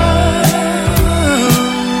love,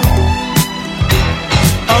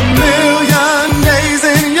 1,000,000 days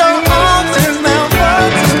in your arms is never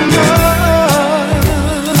too much.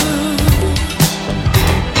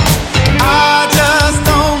 I just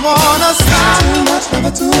don't wanna stop. Too much,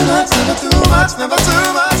 never too much, never too much, never too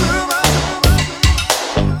much, too much.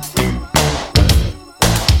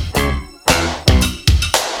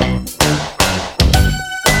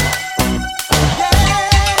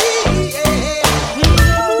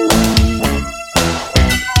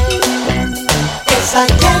 It's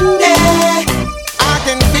like candy. I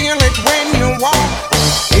can feel it when you walk,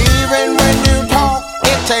 even when you talk.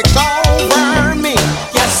 It takes over me.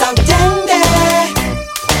 You're so dandy.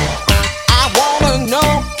 I wanna know,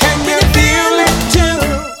 can you feel it too?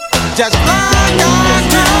 Just like I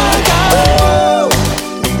do. Oh,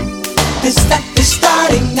 this stuff is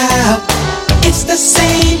starting now. It's the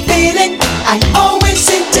same feeling I always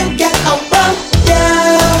seem to get around you.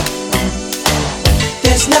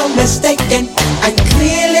 There's no mistaking, I'm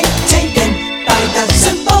clearly taken by the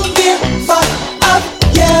simple mere thought of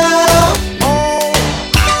you.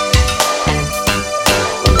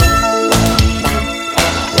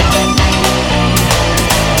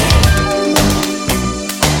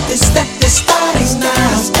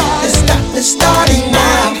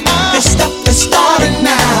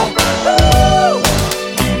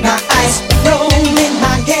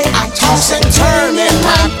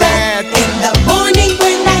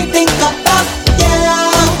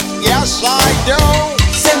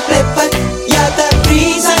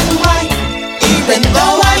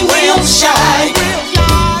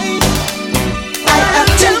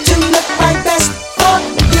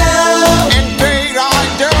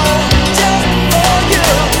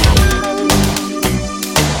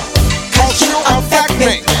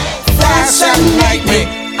 flash and lightning.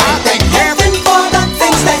 I thank heaven for the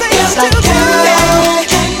things that taste like candy.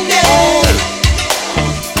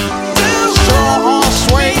 Sure are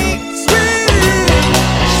sweet, sweet.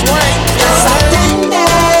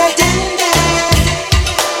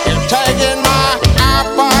 You're taking my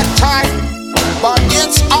appetite, but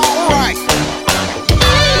it's alright.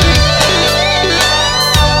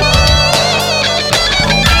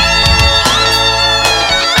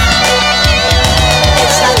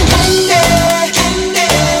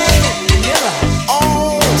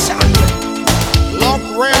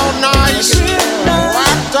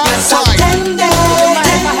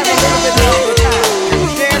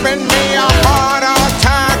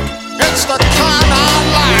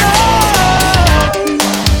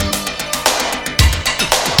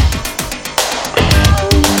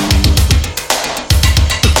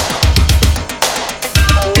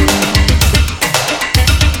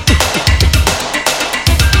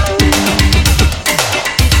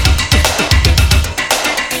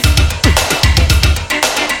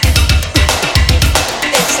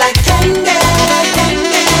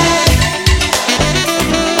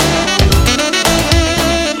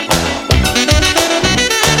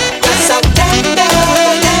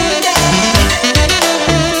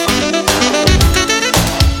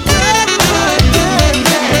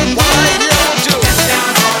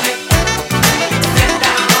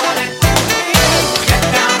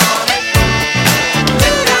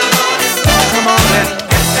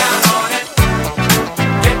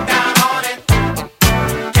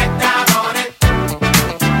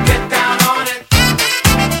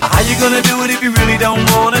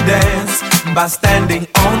 By standing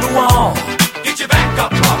on the wall. Get your back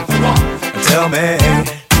up off the wall. Tell me,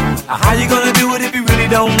 how you gonna do it if you really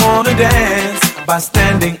don't wanna dance? By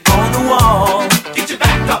standing on the wall. Get your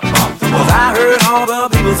back up off the wall. 'Cause I heard all the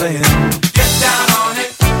people saying, get down on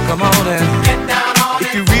it. Come on and get down on it.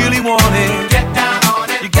 If you really want it, get down on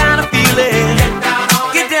it. You gotta feel it. Get down on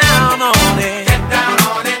it. Get down on it. Get down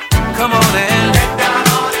on it. Come on and get down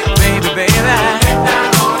on it. Baby, baby. Get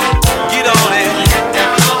down on it. Get on it.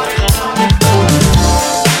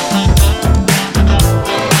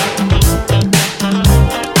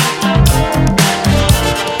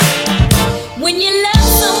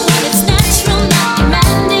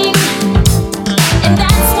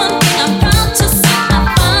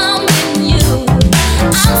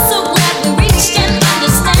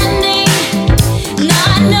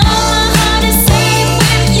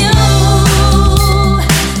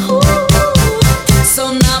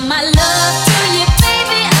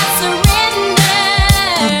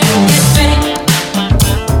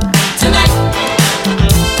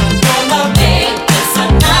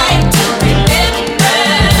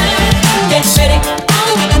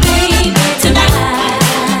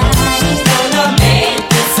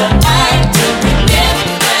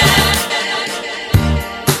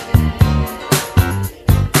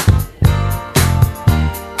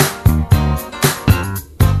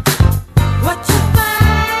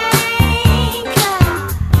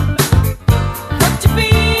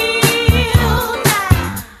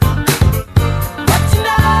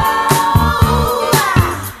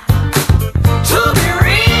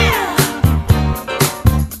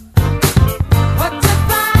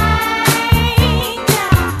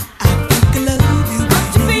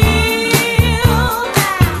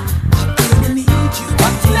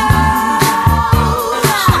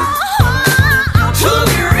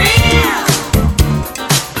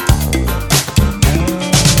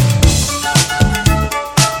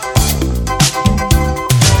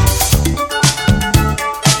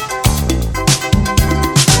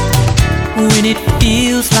 When it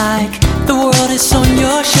feels like the world is on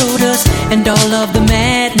your shoulders and all of the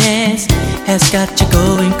madness has got you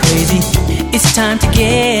going crazy, it's time to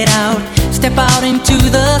get out, step out into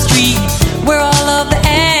the street where all of the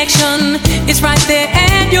action is right there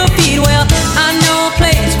at your feet. Well, I know a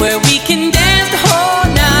place where we can dance the whole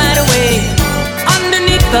night away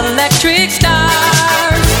underneath the electric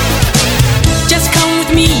stars. Just come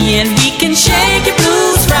with me and we can shake your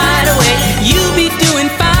blues right away. You'll be doing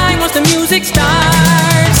fine once the music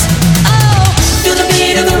starts. Oh, to the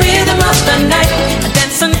beat of the rhythm of the night,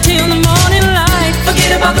 dance until the morning light.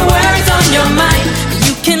 Forget about the worries on your mind,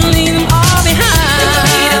 you can leave them all behind. To the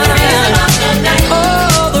beat of the rhythm of the night.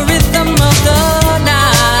 Oh, the rhythm of the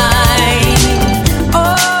night.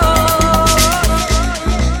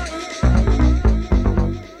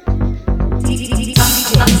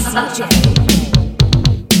 DJ.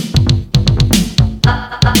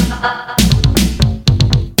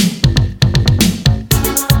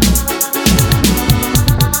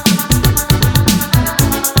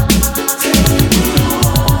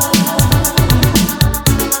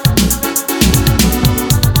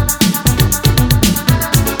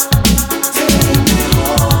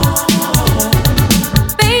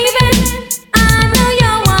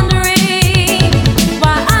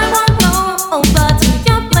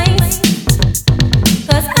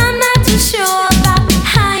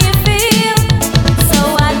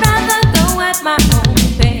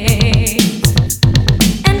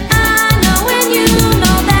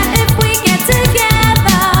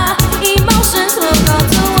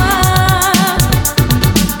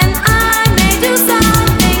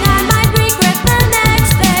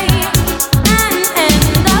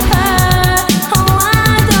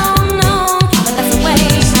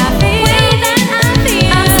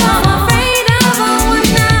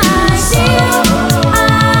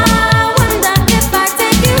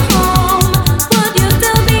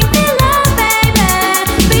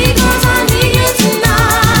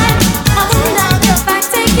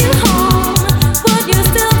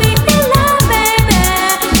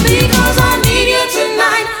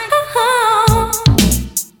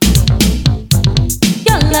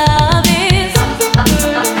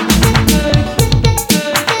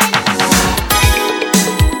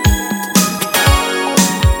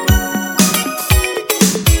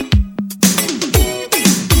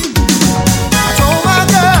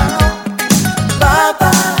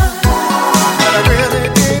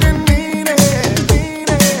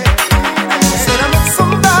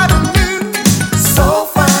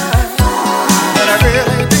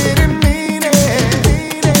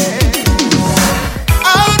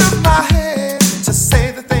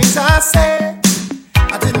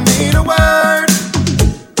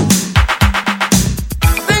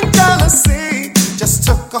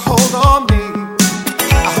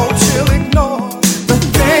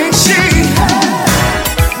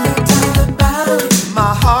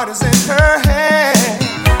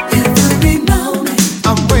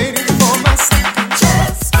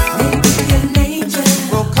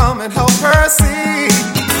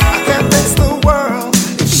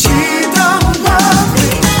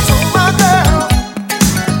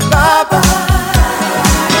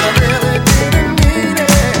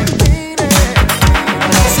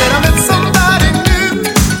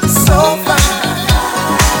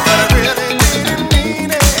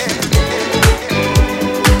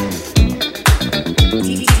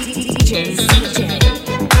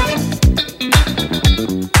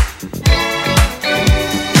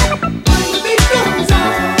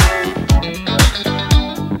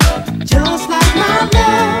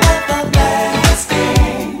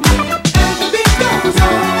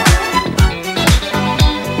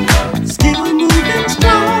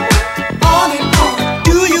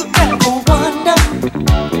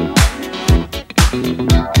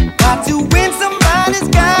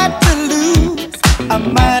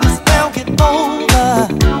 can't get over.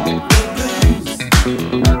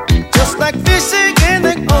 Just like fishing in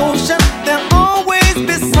the ocean, there'll always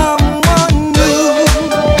be someone new.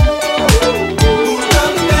 Who'll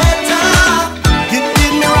love me better? You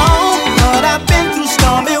did me wrong, but I've been through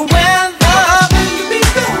stormy weather.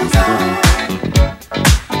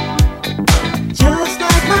 Just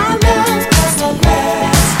like my love's was the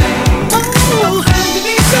last thing. Oh,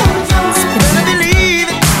 better believe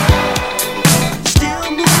it. Still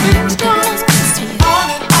moving strong. On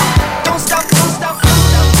and on. Don't stop, don't stop, don't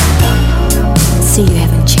stop. See, you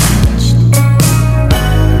haven't changed.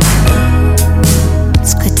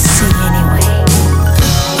 It's good to see you anyway.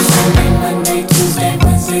 Sunday, Monday, Tuesday,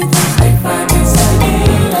 Wednesday, Thursday, Friday, Sunday.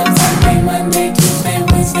 Sunday, Monday, Tuesday,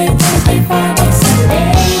 Wednesday, Thursday, Friday, Sunday.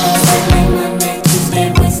 Sunday, Monday, Tuesday,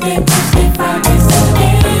 Wednesday, Thursday, Friday,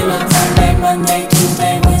 Sunday. Sunday, Monday,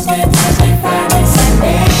 Tuesday, Wednesday, Thursday, Friday,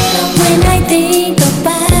 Sunday. When I think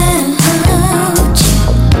about you,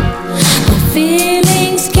 my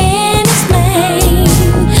feelings can't explain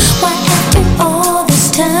why after all this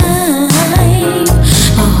time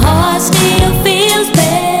my heart still feels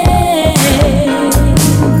pain.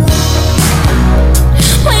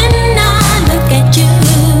 When I look at you,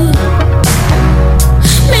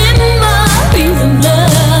 memories of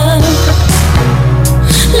love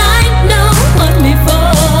like no one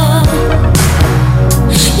before.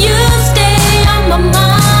 You stay on my mind.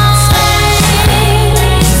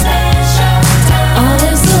 All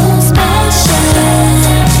is so special,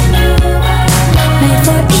 made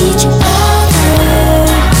for each other.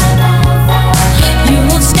 You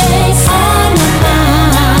will stay on my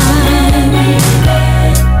mind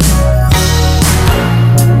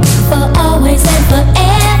for always and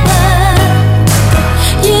forever.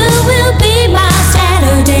 You will be my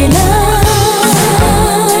Saturday love.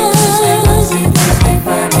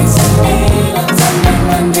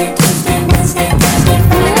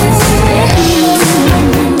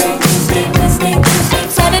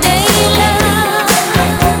 Saturday love.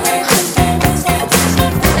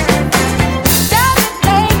 Does it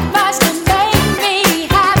take much to make me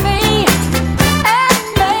happy and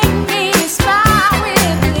make me smile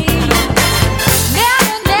with glee?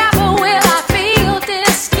 Never, never will I feel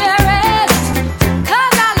discouraged,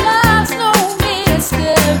 'cause our love's no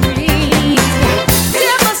mystery.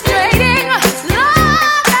 Demonstrating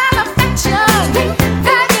love and affection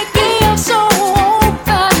that you give so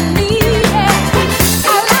openly.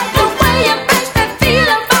 I like the way you make me feel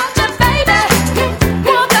about you, baby.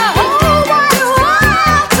 Want the whole wide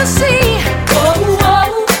world to see. Oh,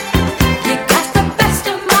 you got the best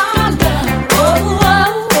of my love. Oh,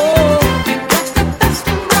 you got the best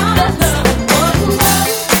of my love. Oh, you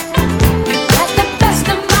got the best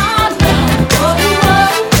of my love. Oh,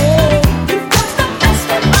 you got the best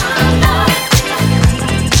of my love.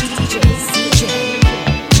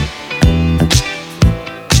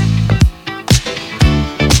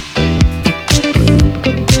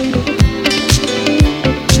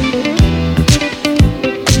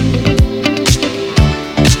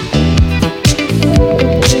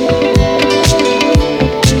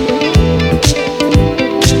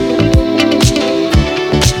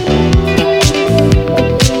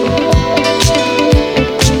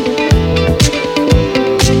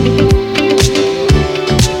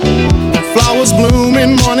 Flowers bloom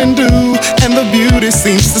in morning dew, and the beauty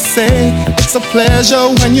seems to say it's a pleasure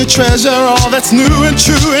when you treasure all that's new and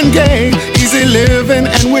true and gay. Easy living,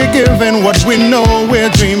 and we're giving what we know we're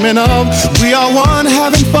dreaming of. We are one,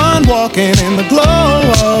 having fun, walking in the glow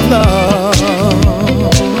of love.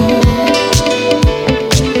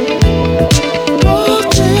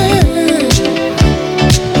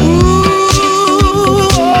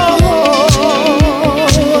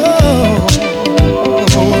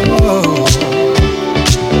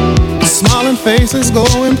 Smiling faces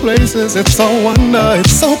going places, it's a wonder,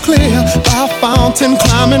 it's so clear. By a fountain,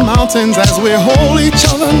 climbing mountains as we hold each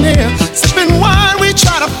other near. Sipping wine, we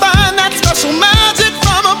try to find that special magic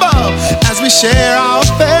from above as we share our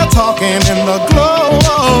affair, talking in the glow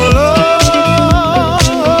of love.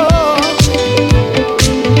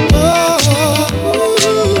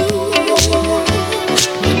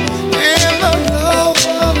 In the glow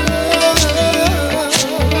of love.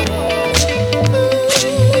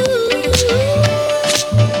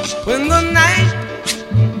 When the night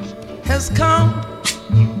has come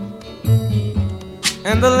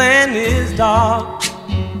and the land is dark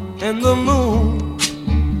and the moon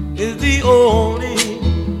is the only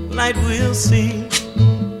light we'll see.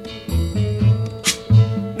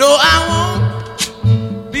 No, I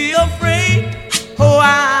won't be afraid. Oh,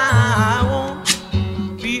 I won't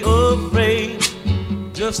be afraid.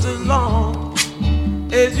 Just as long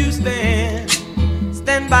as you stand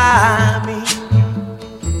by me.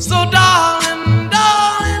 So darling,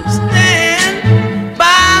 darling, stand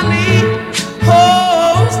by me.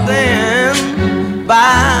 Oh, stand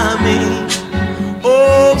by me.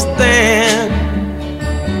 Oh, stand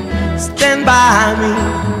by me.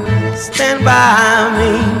 Stand by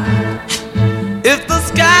me. If the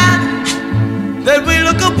sky that we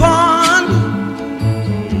look upon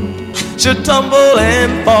should tumble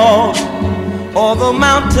and fall, or the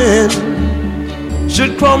mountain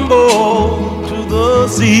should crumble to the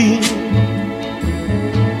sea,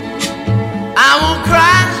 I won't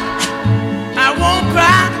cry,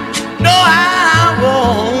 no I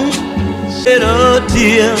won't shed a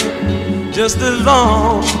tear, just as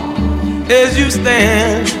long as you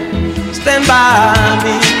stand by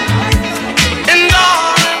me. And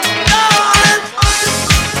darling, darling,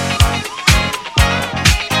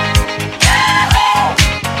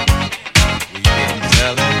 weekend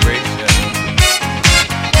celebration.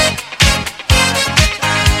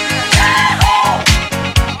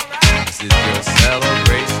 This is your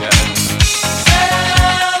celebration.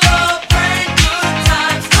 Celebrate good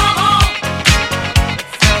times, come on.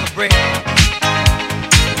 Let's celebrate.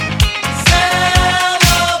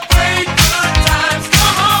 Celebrate good times,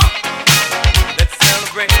 come on. Let's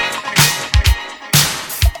celebrate.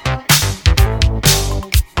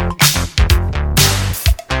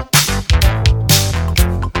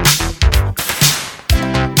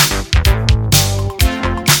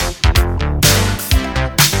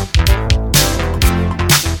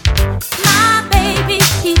 My baby,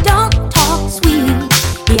 he don't talk sweet.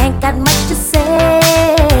 He ain't got much to say,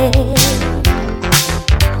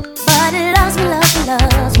 but he loves me, loves me,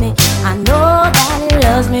 loves me. I know that he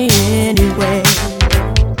loves me anyway.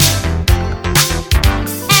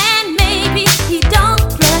 And maybe he don't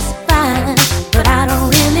dress fine, but I don't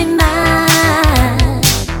really mind,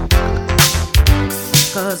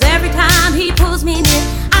 'cause every time he pulls me near,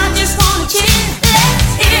 I just wanna cheer.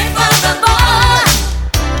 Let's hear for the boy.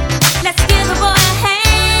 Let's give the boy a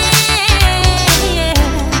hand, yeah.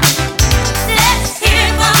 Let's hear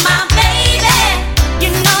for my baby. You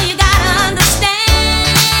know you gotta understand,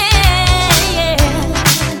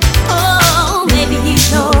 yeah. Oh, maybe he's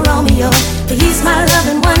no Romeo, but he's my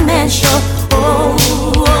loving one-man show. Oh, oh,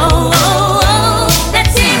 oh, oh.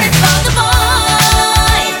 Let's hear it for the boy.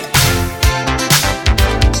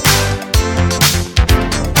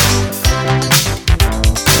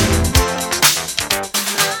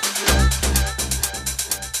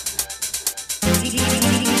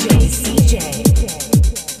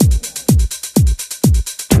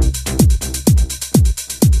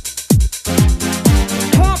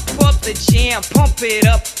 Pump up the jam, pump it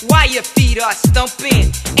up while your feet are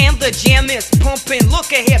stumping. And the jam is pumping,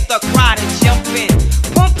 look ahead, the crowd is jumping.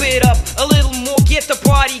 Pump it up a little more, get the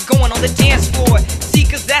party going on the dance floor. See,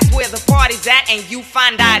 'cause that's where the party's at, and you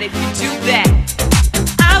find out if you do that.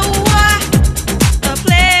 I want a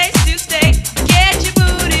place to stay, get your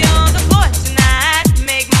booty on the floor tonight,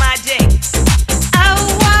 make my day. I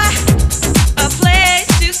want a place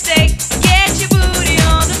to stay, get your booty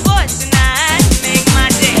on the floor tonight, make my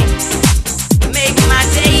day. Make my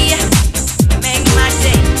day, make my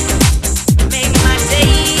day, make my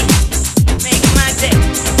day, make my day.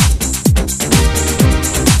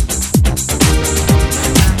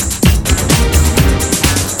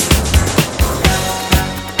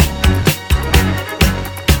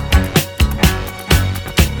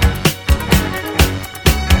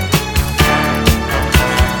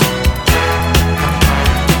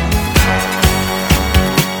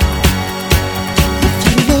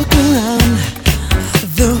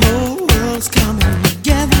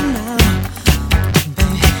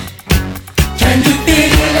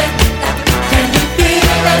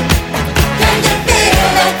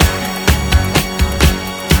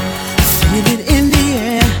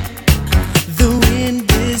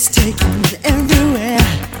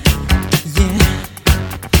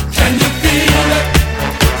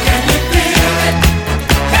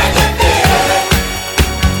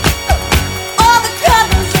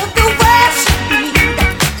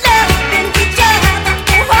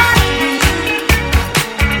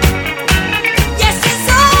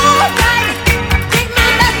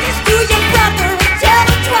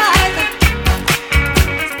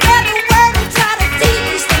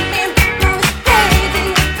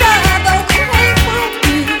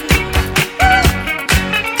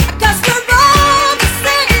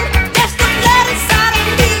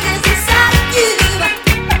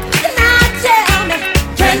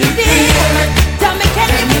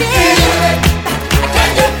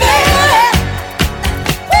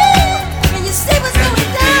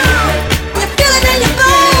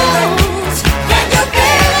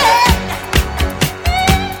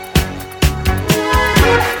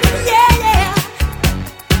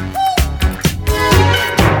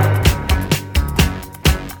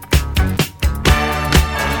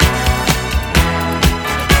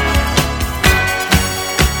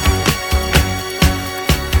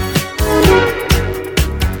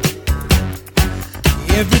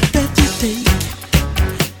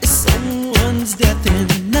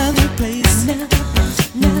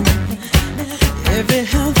 Every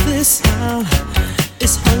healthy smile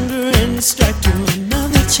is hunger and strife to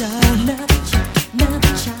another child.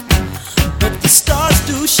 But the stars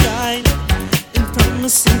do shine, and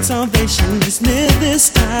promising salvation is near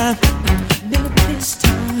this time.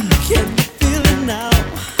 Can you feel it now?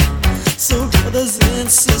 So brothers and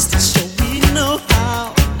sisters, show we know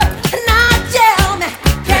how. Now tell me,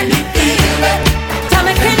 can you feel it? Tell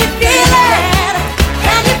me, can you feel it?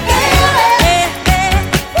 Can you feel it?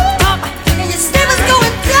 And your stomach's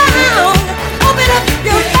going down. Open up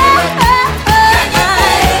your mind.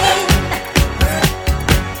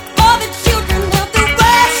 All the children of the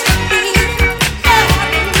West need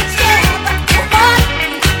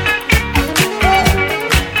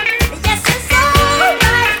yes, it's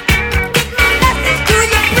alright. Get my message to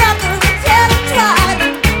your brother and tell him twice.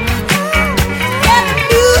 Get the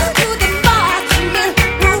news to the marching men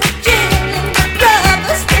who killing the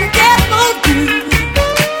brothers and death won't do.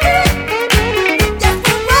 Just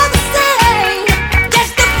the brother say,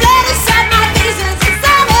 just the blood inside my veins is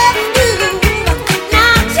all of you.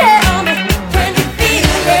 Now tell me, can you feel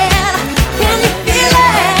it? Can you feel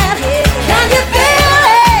it? Can you feel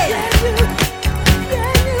it? Can you feel it?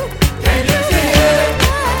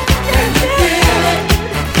 Can you feel it?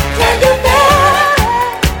 Can you feel it?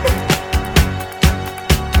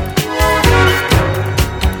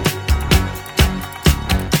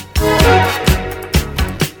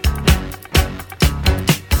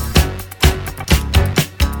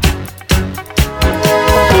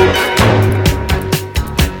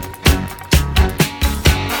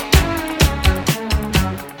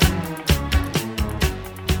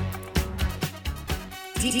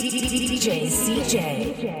 DJ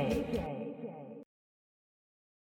CJ.